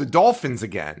out? Oh, the dolphins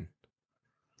again.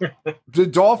 The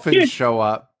dolphins show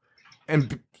up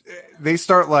and they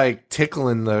start like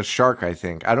tickling the shark, I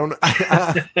think. I don't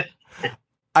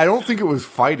think it was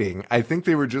fighting. I think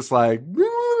they were just like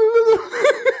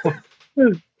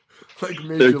like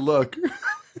made you look.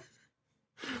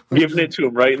 Giving it to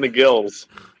him right in the gills.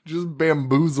 Just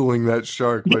bamboozling that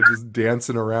shark by just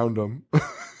dancing around him.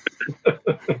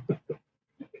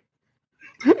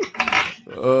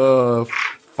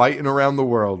 Fighting around the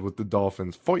world with the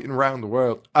dolphins. Fighting around the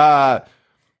world.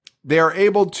 They are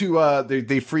able to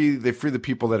they free the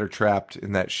people that are trapped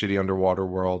in that shitty underwater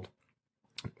world.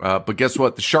 But guess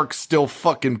what? The shark's still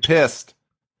fucking pissed.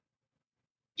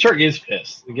 Shark is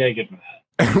pissed. You gotta give him that.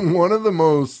 And one of the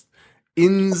most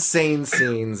insane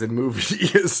scenes in movie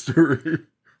history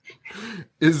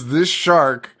is this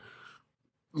shark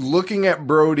looking at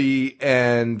Brody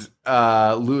and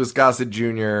Louis Gossett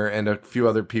Jr. and a few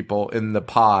other people in the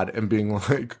pod and being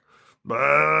like,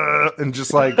 bah, and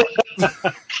just like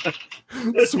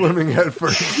swimming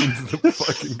headfirst into the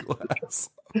fucking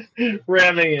glass,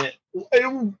 ramming it.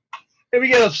 And we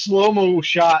get a slow-mo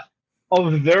shot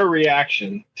of their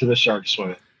reaction to the shark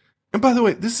swimming. And by the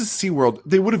way, this is SeaWorld.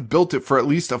 They would have built it for at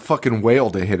least a fucking whale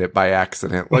to hit it by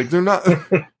accident. Like, they're not...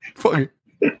 fucking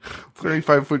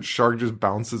 35-foot shark just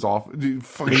bounces off. Dude,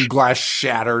 fucking glass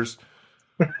shatters.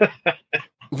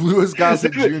 Louis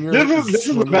Gossett Jr. This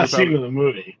is the best scene in the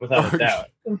movie, without a doubt.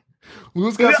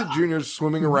 Louis Gossett Jr. is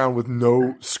swimming around with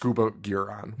no scuba gear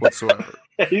on whatsoever.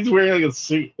 He's wearing like a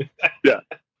suit. Yeah.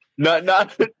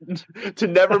 Not to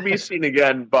never be seen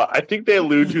again, but I think they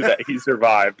allude to that he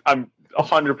survived. I'm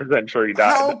 100% sure he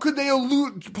died. How could they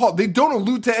allude, Paul? They don't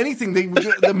allude to anything.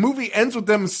 The movie ends with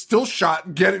them still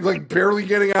shot, barely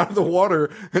getting out of the water,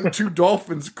 and two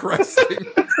dolphins cresting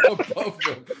above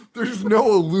them. There's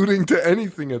no alluding to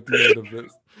anything at the end of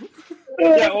this.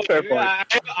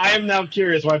 I am now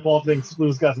curious why Paul thinks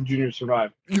Louis Gossett Jr.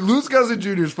 survived. Louis Gossett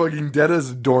Jr. is fucking dead as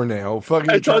a doornail.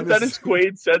 I thought Dennis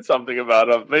Quaid said something about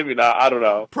him. Maybe not. I don't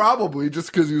know. Probably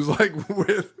just because he was like,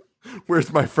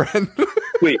 where's my friend?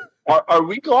 Wait, are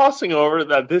we glossing over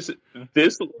that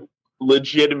this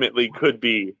legitimately could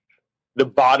be the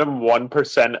bottom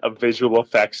 1% of visual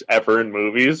effects ever in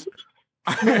movies?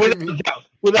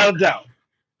 Without a doubt.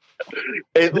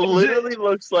 It literally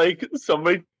looks like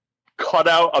somebody cut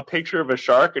out a picture of a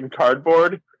shark in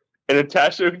cardboard and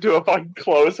attached it to a fucking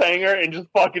clothes hanger and just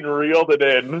fucking reeled it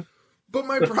in. But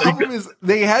my problem is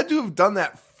they had to have done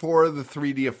that for the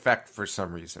 3D effect for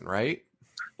some reason, right?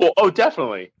 Well, oh,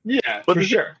 definitely. Yeah, but for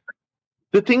sure.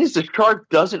 The thing is, the shark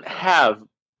doesn't have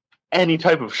any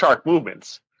type of shark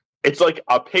movements. It's like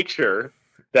a picture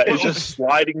that is just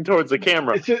sliding towards the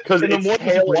camera because its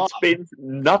tail, it spins,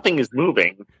 nothing is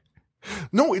moving.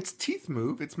 No, its teeth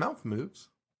move, its mouth moves.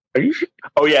 Are you sure?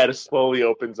 Oh yeah, it slowly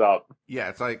opens up. Yeah,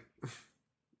 it's like,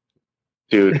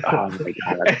 dude. Oh my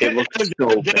god, it looks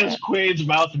so Dennis Quaid's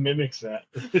mouth mimics that.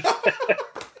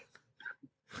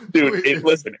 Dude,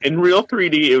 listen. In real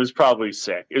 3D, it was probably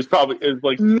sick. It was probably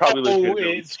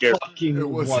scary. It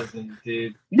wasn't,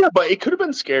 dude. Yeah, but it could have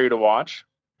been scary to watch.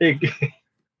 It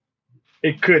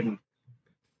couldn't.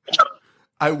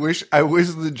 I wish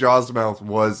the Jaws mouth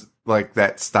was like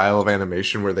that style of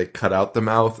animation where they cut out the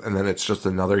mouth and then it's just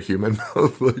another human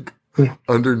mouth like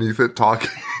underneath it talking.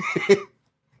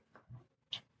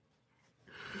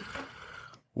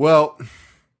 Well,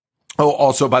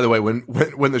 also by the way,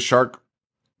 when the shark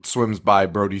swims by,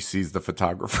 Brody sees the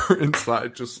photographer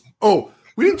inside.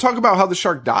 We didn't talk about how the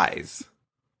shark dies.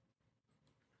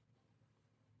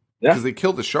 Yeah, because they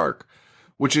killed the shark,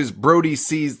 which is Brody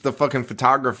sees the fucking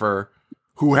photographer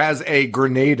who has a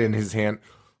grenade in his hand.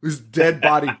 His dead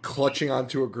body clutching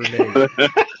onto a grenade.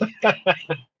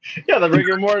 Yeah, the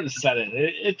rigor mortis said it.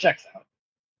 It checks out.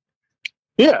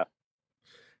 Yeah.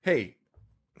 Hey.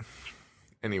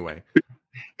 Anyway.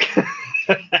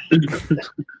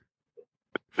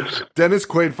 Dennis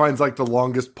Quaid finds like the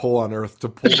longest pole on earth to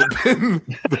pull the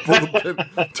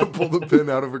pin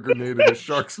out of a grenade in a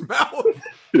shark's mouth.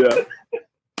 Yeah.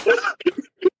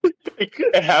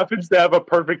 It happens to have a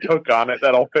perfect hook on it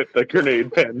that'll fit the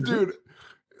grenade pin. Dude.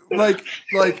 Like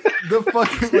the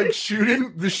fucking like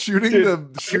shooting.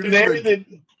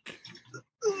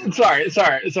 Sorry.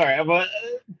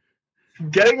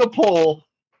 I'm getting a pole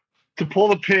to pull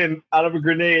the pin out of a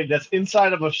grenade that's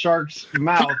inside of a shark's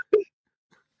mouth.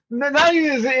 Not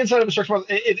even is it inside of a shark's mouth.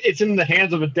 It's in the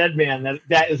hands of a dead man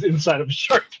that is inside of a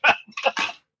shark's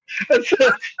mouth. That's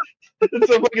so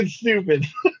fucking stupid.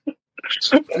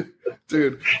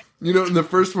 Dude, in the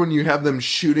first one you have them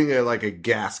shooting at like a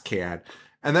gas can.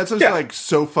 And that's just like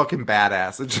so fucking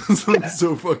badass. It just looks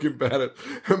so fucking badass.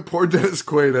 And poor Dennis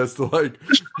Quaid has to like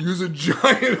use a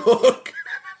giant hook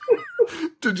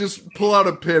to just pull out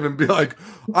a pin and be like,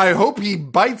 I hope he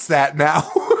bites that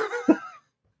now.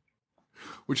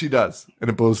 Which he does. And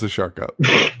it blows the shark up.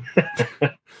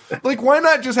 Like, why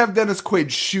not just have Dennis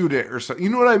Quaid shoot it or something? You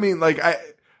know what I mean? Like,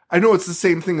 I know it's the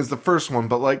same thing as the first one,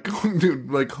 but like, dude,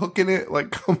 like hooking it,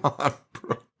 like, come on,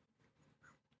 bro.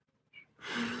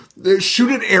 They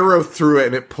shoot an arrow through it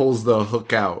and it pulls the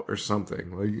hook out or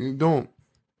something. Like, you don't.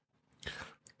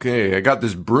 Okay, I got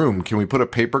this broom. Can we put a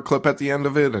paper clip at the end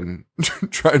of it and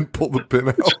try and pull the pin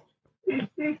out?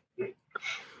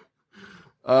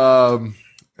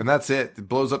 And that's it. It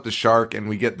blows up the shark, and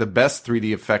we get the best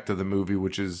 3D effect of the movie,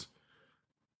 which is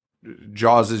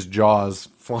Jaws' jaws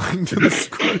flying to the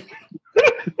screen.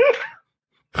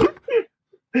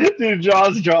 Dude,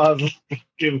 Jaws,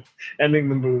 ending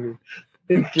the movie.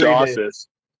 Jaws.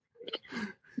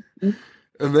 And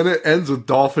then it ends with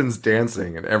dolphins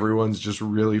dancing, and everyone's just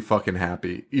really fucking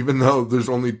happy, even though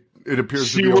it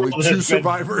appears to be only two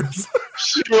survivors.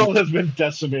 SeaWorld has been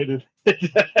decimated. This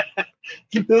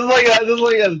is like a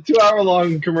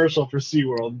 2-hour-long commercial for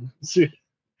SeaWorld.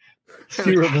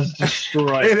 SeaWorld is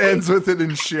destroyed. It ends with it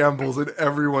in shambles and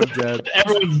everyone dead.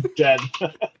 Everyone's dead.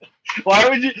 Why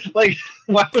would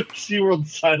SeaWorld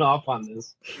sign off on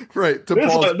this? Right.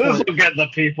 This will get the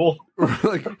people.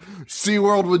 Like,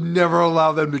 SeaWorld would never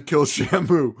allow them to kill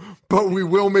Shamu, but we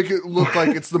will make it look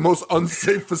like it's the most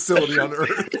unsafe facility on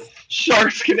Earth.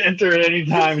 Sharks can enter at any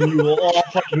time and you will all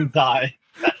fucking die.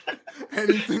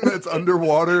 Anything that's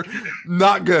underwater,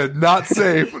 not good, not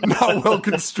safe, not well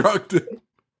constructed.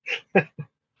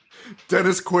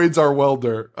 Dennis Quaid's our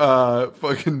welder.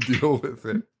 Fucking deal with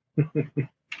it.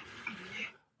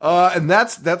 And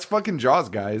that's fucking Jaws,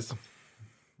 guys.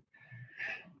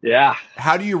 Yeah.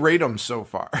 How do you rate them so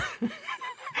far?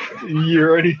 You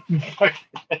already.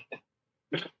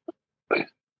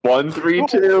 1, 3,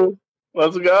 2.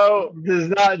 Let's go. Does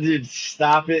not, dude.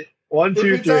 Stop it. 1,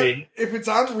 2, 3. If it's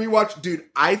on rewatch, dude,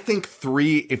 I think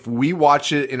 3, if we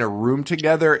watch it in a room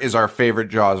together, is our favorite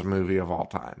Jaws movie of all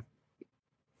time.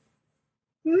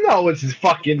 No, it's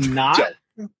fucking not.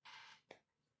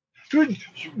 Dude,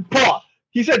 Paul,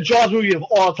 he said Jaws movie of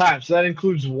all time, so that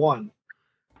includes 1.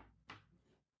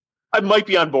 I might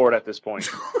be on board at this point.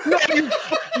 No, you're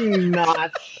fucking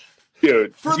not.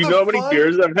 Dude, do you know how many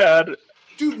beers I've had?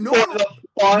 Dude, no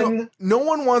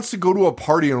one wants to go to a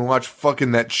party and watch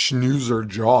fucking that schnoozer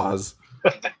Jaws.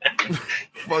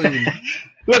 Fucking.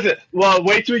 Listen, well,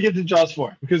 wait till we get to Jaws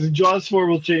 4, because Jaws 4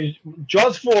 will change.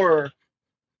 Jaws 4,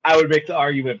 I would make the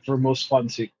argument for most fun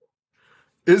sequel.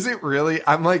 Is it really?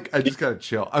 I'm like, I just gotta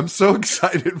chill. I'm so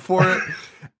excited for it.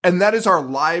 And that is our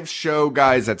live show,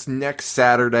 guys. That's next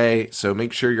Saturday. So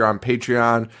make sure you're on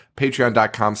Patreon,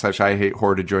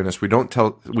 patreon.com/IHateHorror to join us. We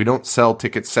don't sell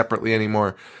tickets separately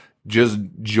anymore. Just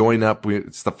join up.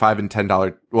 It's the $5 and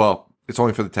 $10. Well, it's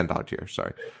only for the $10 tier.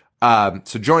 Sorry.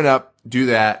 So join up, do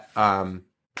that, and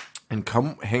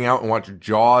come hang out and watch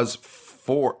Jaws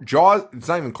 4. Jaws. It's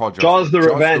not even called Jaws the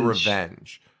Revenge. The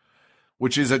Revenge,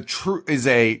 which is a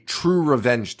true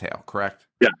revenge tale. Correct?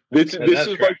 Yeah. This is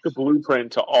correct. Like the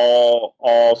blueprint to all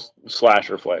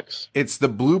slasher flicks. It's the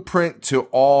blueprint to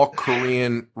all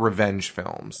Korean revenge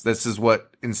films. This is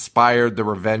what inspired the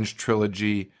Revenge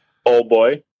trilogy. Old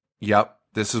Boy. Yep.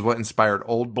 This is what inspired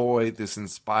Old Boy. This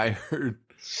inspired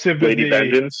Sympathy. Lady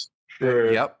Vengeance.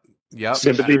 Yep.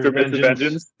 Sympathy for Mr.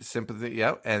 Vengeance. Sympathy.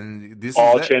 Yep. And this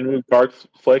all is Chan-wook Park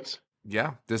flicks.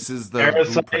 Yeah. This is the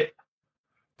blueprint.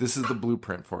 This is the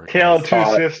blueprint for it. Tale of Two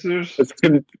Sisters.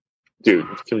 Dude,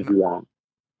 it's going to be long.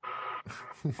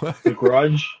 What? The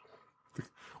Grudge.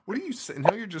 What are you saying?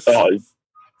 Now you're just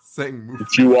saying movie.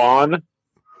 Juwan.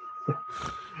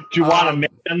 Juwan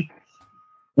Man.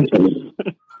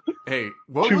 Hey,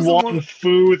 what was Juwan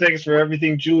Fu. Thanks for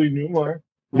everything, Julie Newmar.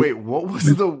 Wait, what was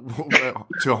to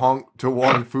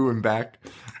Wong Fu and back?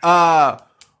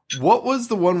 What was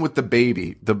the one with the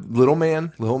baby? The little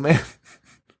man?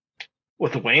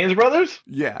 With the Wayans brothers?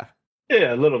 Yeah.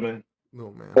 Yeah, Little Man.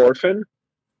 Orphan?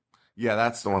 Yeah,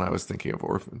 that's the one I was thinking of,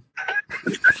 Orphan.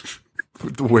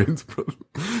 With the Wayne's brothers.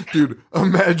 Dude,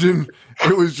 imagine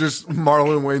it was just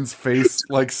Marlon Wayne's face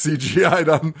like CGI'd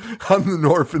on the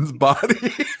orphan's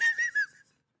body.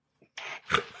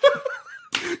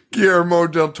 Guillermo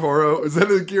del Toro. Is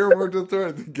that a Guillermo del Toro?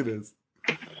 I think it is.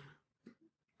 I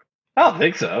don't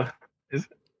think so.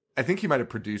 I think he might have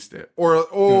produced it,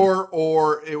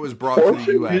 or it was brought to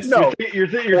the U.S. No, you're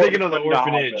thinking of the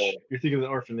orphanage. You're thinking of the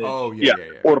orphanage. Oh yeah.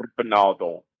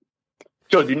 Orphanado.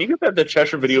 Joe, didn't you get the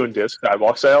Cheshire Video and Disc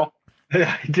Skywalk sale?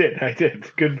 I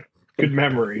did. Good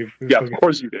memory. Yeah, of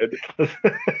course you did.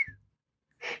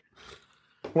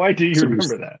 Why do you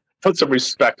remember that? Put some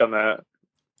respect on that.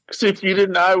 Because if you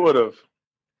didn't, I would have.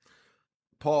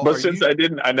 Paul, but since I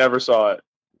didn't, I never saw it.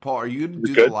 Paul, are you going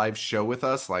to do the live show with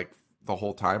us, like the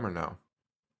whole time, or no?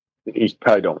 You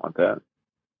probably don't want that.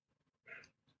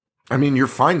 I mean, you're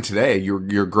fine today.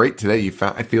 You're great today.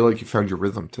 I feel like you found your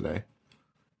rhythm today.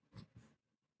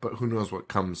 But who knows what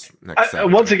comes next?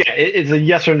 Once again, it's a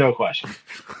yes or no question.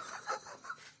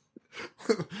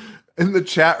 In the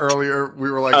chat earlier, we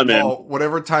were like, Paul,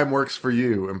 whatever time works for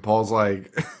you. And Paul's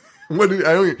like, I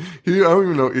don't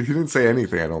even know. He didn't say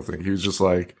anything, I don't think. He was just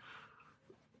like,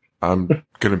 I'm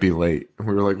going to be late. And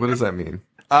we were like, what does that mean?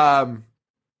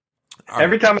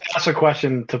 Every time I ask a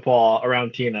question to Paul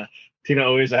around Tina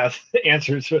always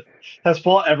answers. Has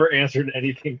Paul ever answered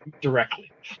anything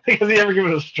directly? Has he ever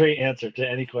given a straight answer to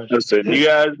any question? Listen, you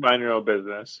guys mind your own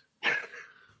business.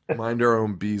 Mind our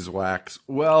own beeswax.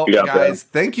 Well, guys,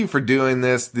 thank you for doing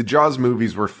this. The Jaws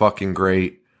movies were fucking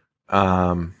great. We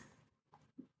have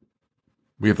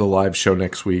the live show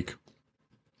next week.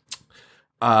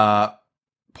 Paul,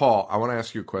 I want to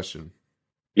ask you a question.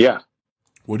 Yeah.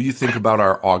 What do you think about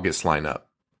our August lineup?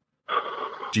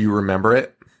 Do you remember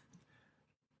it?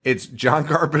 It's John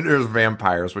Carpenter's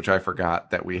Vampires, which I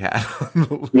forgot that we had.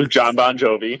 With John Bon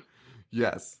Jovi.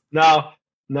 Yes. No.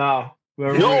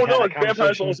 It's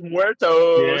Vampires Los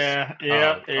Muertos. Yeah.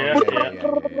 I can't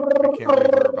believe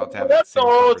we're about to have that same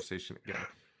conversation again.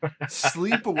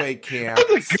 Sleepaway Camp.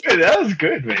 That was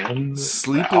good, man.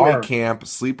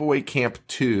 Sleepaway Camp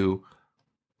 2,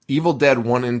 Evil Dead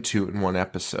 1 and 2 in one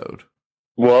episode.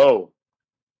 Whoa.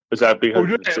 Is that because?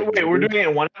 We're doing it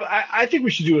in one. I think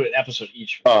we should do an episode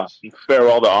each.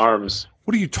 Farewell to Arms.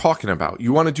 What are you talking about?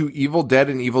 You want to do Evil Dead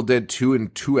and Evil Dead 2 in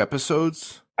 2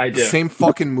 episodes? I do. Same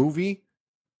fucking movie?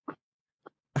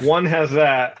 One has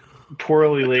that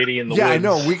poorly lady in the woods. Yeah, I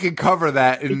know. We could cover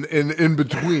that in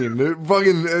between.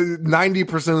 Fucking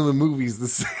 90% of the movie's the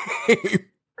same.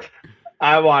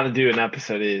 I want to do an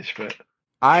episode each, but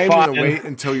I'm going to wait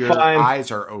until your eyes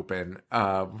are open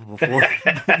before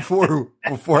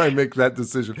I make that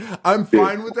decision. I'm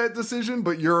fine with that decision,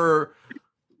 but you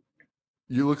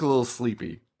look a little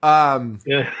sleepy.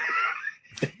 Yeah.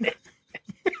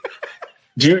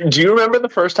 Do you remember the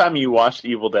first time you watched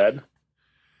Evil Dead?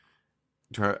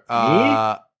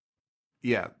 Yeah.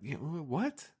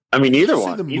 What? I mean, either Did you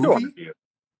one. say the Either movie? one of you.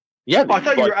 Yeah. Oh, I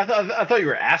thought you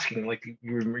were asking like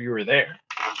you were there.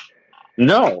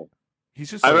 No.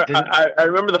 He's just. I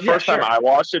remember the first time I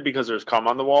watched it because there's cum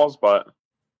on the walls, but.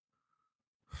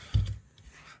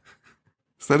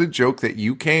 Is that a joke that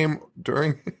you came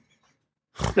during?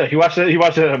 No, he watched it. He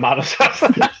watched it at Amato's house.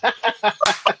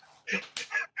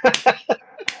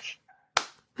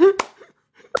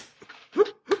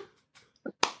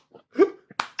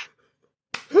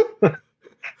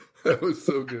 That was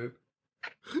so good.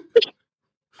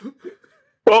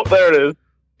 Well, there it is.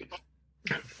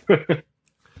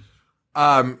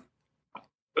 I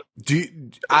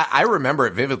remember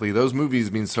it vividly. Those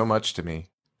movies mean so much to me.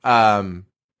 I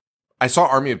saw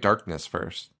Army of Darkness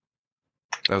first.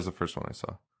 That was the first one I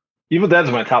saw. Evil Dead's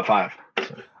my top 5.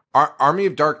 Army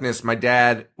of Darkness, my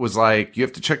dad was like, you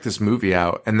have to check this movie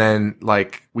out. And then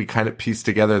like we kind of pieced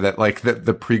together that like the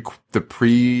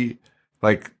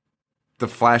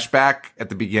flashback at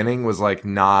the beginning was like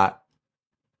not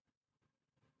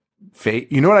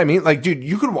fake. You know what I mean? Like, dude,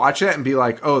 you could watch it and be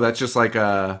like, oh, that's just like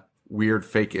a weird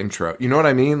fake intro. You know what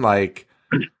I mean? Like,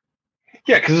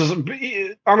 yeah, because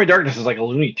Army of Darkness is like a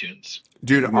Looney Tunes.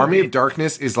 Dude, Army of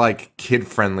Darkness is like kid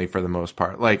friendly for the most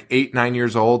part. Like 8, 9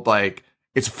 years old. Like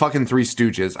it's fucking Three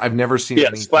Stooges. I've never seen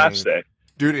anything. Slapstick.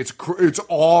 Dude, it's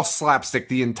all slapstick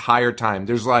the entire time.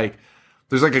 There's like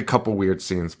a couple weird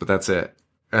scenes, but that's it.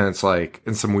 And it's like,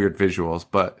 and some weird visuals.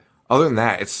 But other than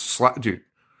that, it's dude,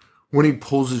 when he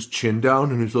pulls his chin down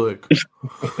and he's like,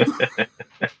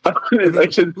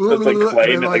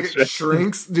 it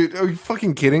shrinks. Dude, are you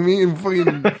fucking kidding me? And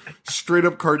fucking straight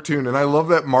up cartoon. And I love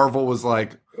that Marvel was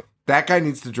like, that guy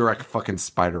needs to direct fucking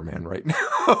Spider-Man right now.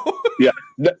 Yeah.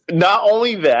 Not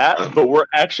only that, but we're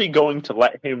actually going to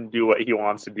let him do what he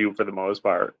wants to do for the most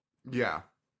part. Yeah.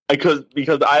 Because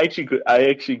I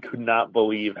actually could not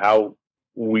believe how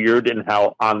weird and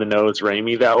how on the nose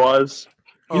Raimi that was.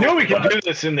 You know we can do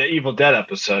this in the Evil Dead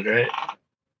episode, right?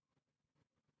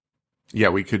 Yeah,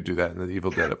 we could do that in the Evil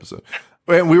Dead episode.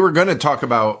 And we were going to talk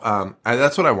about,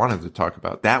 that's what I wanted to talk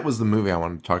about. That was the movie I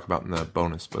wanted to talk about in the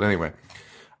bonus. But anyway.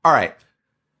 All right.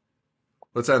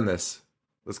 Let's end this.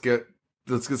 Let's get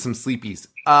some sleepies.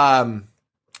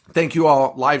 Thank you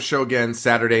all. Live show again,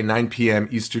 Saturday, 9 p.m.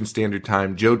 Eastern Standard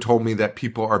Time. Joe told me that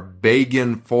people are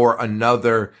begging for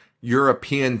another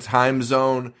European time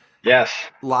zone. Yes.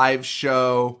 Live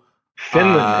show.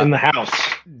 Finland in the house.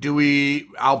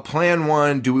 I'll plan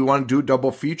one. Do we want to do a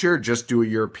double feature or just do a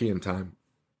European time?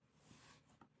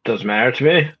 Doesn't matter to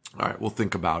me. All right, we'll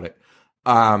think about it.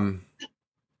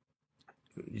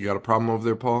 You got a problem over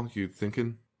there, Paul? You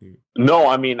thinking? No,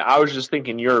 I mean, I was just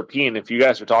thinking European. If you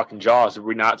guys were talking Jaws, are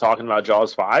we not talking about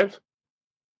Jaws 5?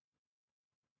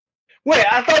 Wait,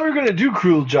 I thought we were going to do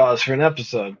Cruel Jaws for an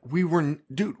episode. We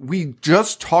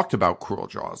just talked about Cruel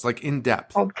Jaws, like in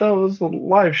depth. Oh, that was a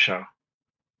live show.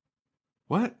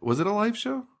 What? Was it a live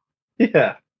show?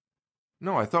 Yeah.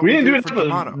 No, I thought we didn't do it for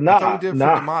D'Amato. I thought we did it for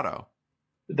D'Amato.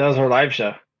 That was our live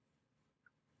show.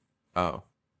 Oh.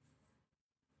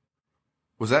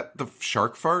 Was that the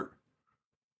shark fart?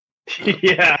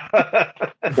 Yeah.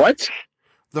 What?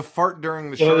 The fart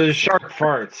during the shark. The shark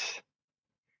farts.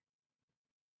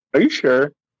 Are you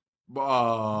sure?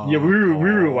 Yeah, we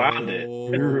rewound it.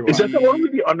 Is that the one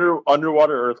with the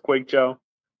underwater earthquake, Joe?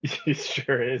 It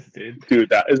sure is, dude. Dude,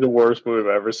 that is the worst movie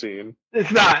I've ever seen.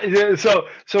 It's not. So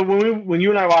when you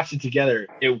and I watched it together,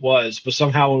 it was. But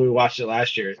somehow when we watched it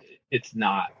last year, it's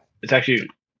not. It's actually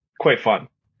quite fun.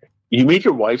 You made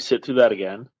your wife sit through that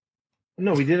again?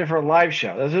 No, we did it for a live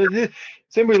show. That's what it did.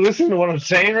 Is anybody listening to what I'm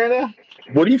saying right now?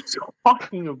 What are you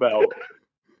talking about?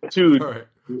 Dude, right.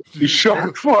 The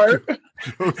shark fart?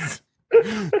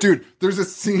 Dude, there's a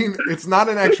scene. It's not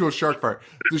an actual shark fart.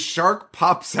 The shark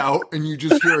pops out and you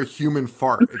just hear a human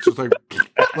fart. It's just like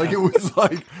it was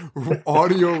like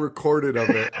audio recorded of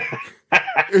it.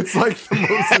 It's like the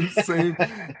most insane,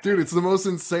 dude. It's the most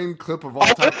insane clip of all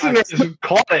time. Listeners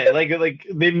caught it. Like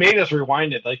they made us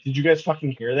rewind it. Like, did you guys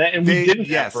fucking hear that? And we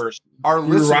didn't at first. Our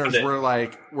listeners were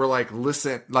like,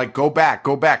 listen, like go back.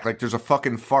 Like there's a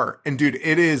fucking fart, and dude,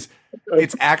 it's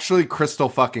actually crystal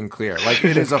fucking clear. Like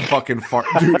it is a fucking fart,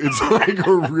 dude. It's like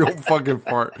a real fucking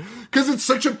fart because it's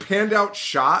such a panned out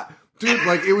shot, dude.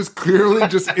 Like it was clearly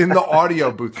just in the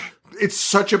audio booth. It's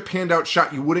such a panned out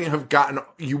shot. You wouldn't have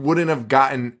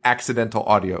gotten accidental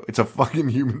audio. It's a fucking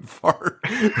human fart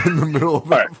in the middle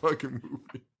of a fucking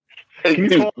movie.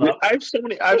 Dude, I have so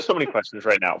many questions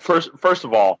right now. First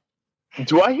of all,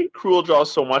 do I hate Cruel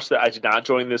Jaws so much that I did not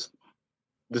join this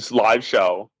live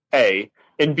show? A,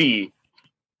 and B,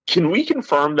 can we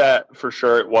confirm that for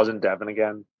sure it wasn't Devin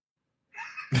again?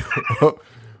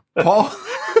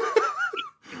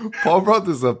 Paul brought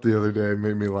this up the other day and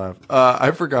made me laugh.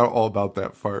 I forgot all about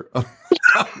that fart on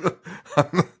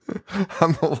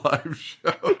the live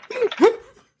show.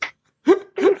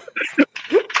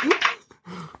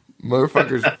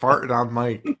 Motherfuckers farting on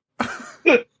mic.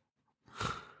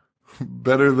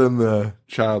 Better than the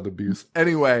child abuse.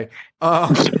 Anyway.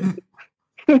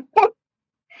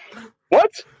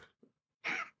 What?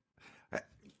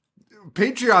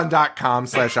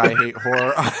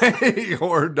 Patreon.com/IHateHorror.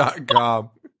 IHateHorror.com.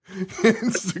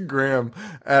 Instagram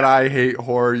at I Hate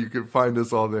Horror. You can find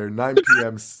us all there. 9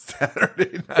 p.m.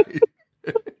 Saturday night.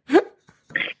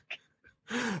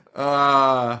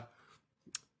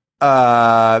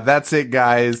 That's it,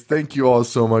 guys. Thank you all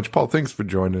so much. Paul, thanks for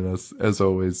joining us as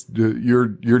always. You're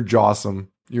jawsome.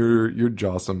 You're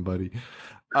jawsome, buddy.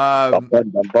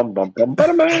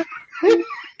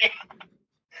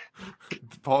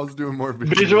 Paul's doing more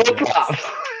visual gags.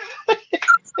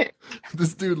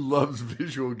 This dude loves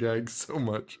visual gags so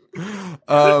much.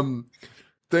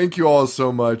 Thank you all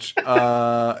so much.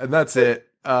 And that's it.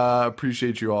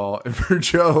 Appreciate you all. And for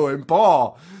Joe and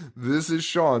Paul, this is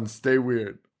Sean. Stay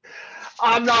weird.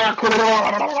 I'm not a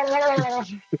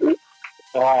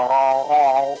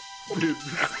Dude,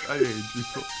 I hate you.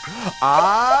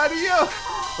 Adios.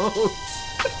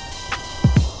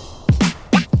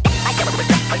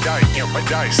 I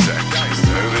dissect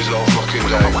movies all fucking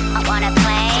day. I wanna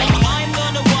play. I'm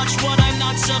gonna watch what I'm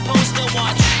not supposed to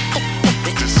watch.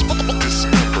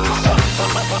 Dismember.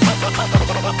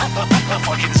 A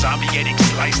fucking zombie getting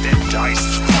sliced and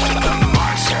diced. The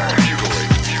monster. Mutilate.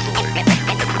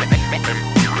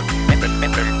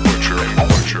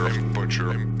 Butcher.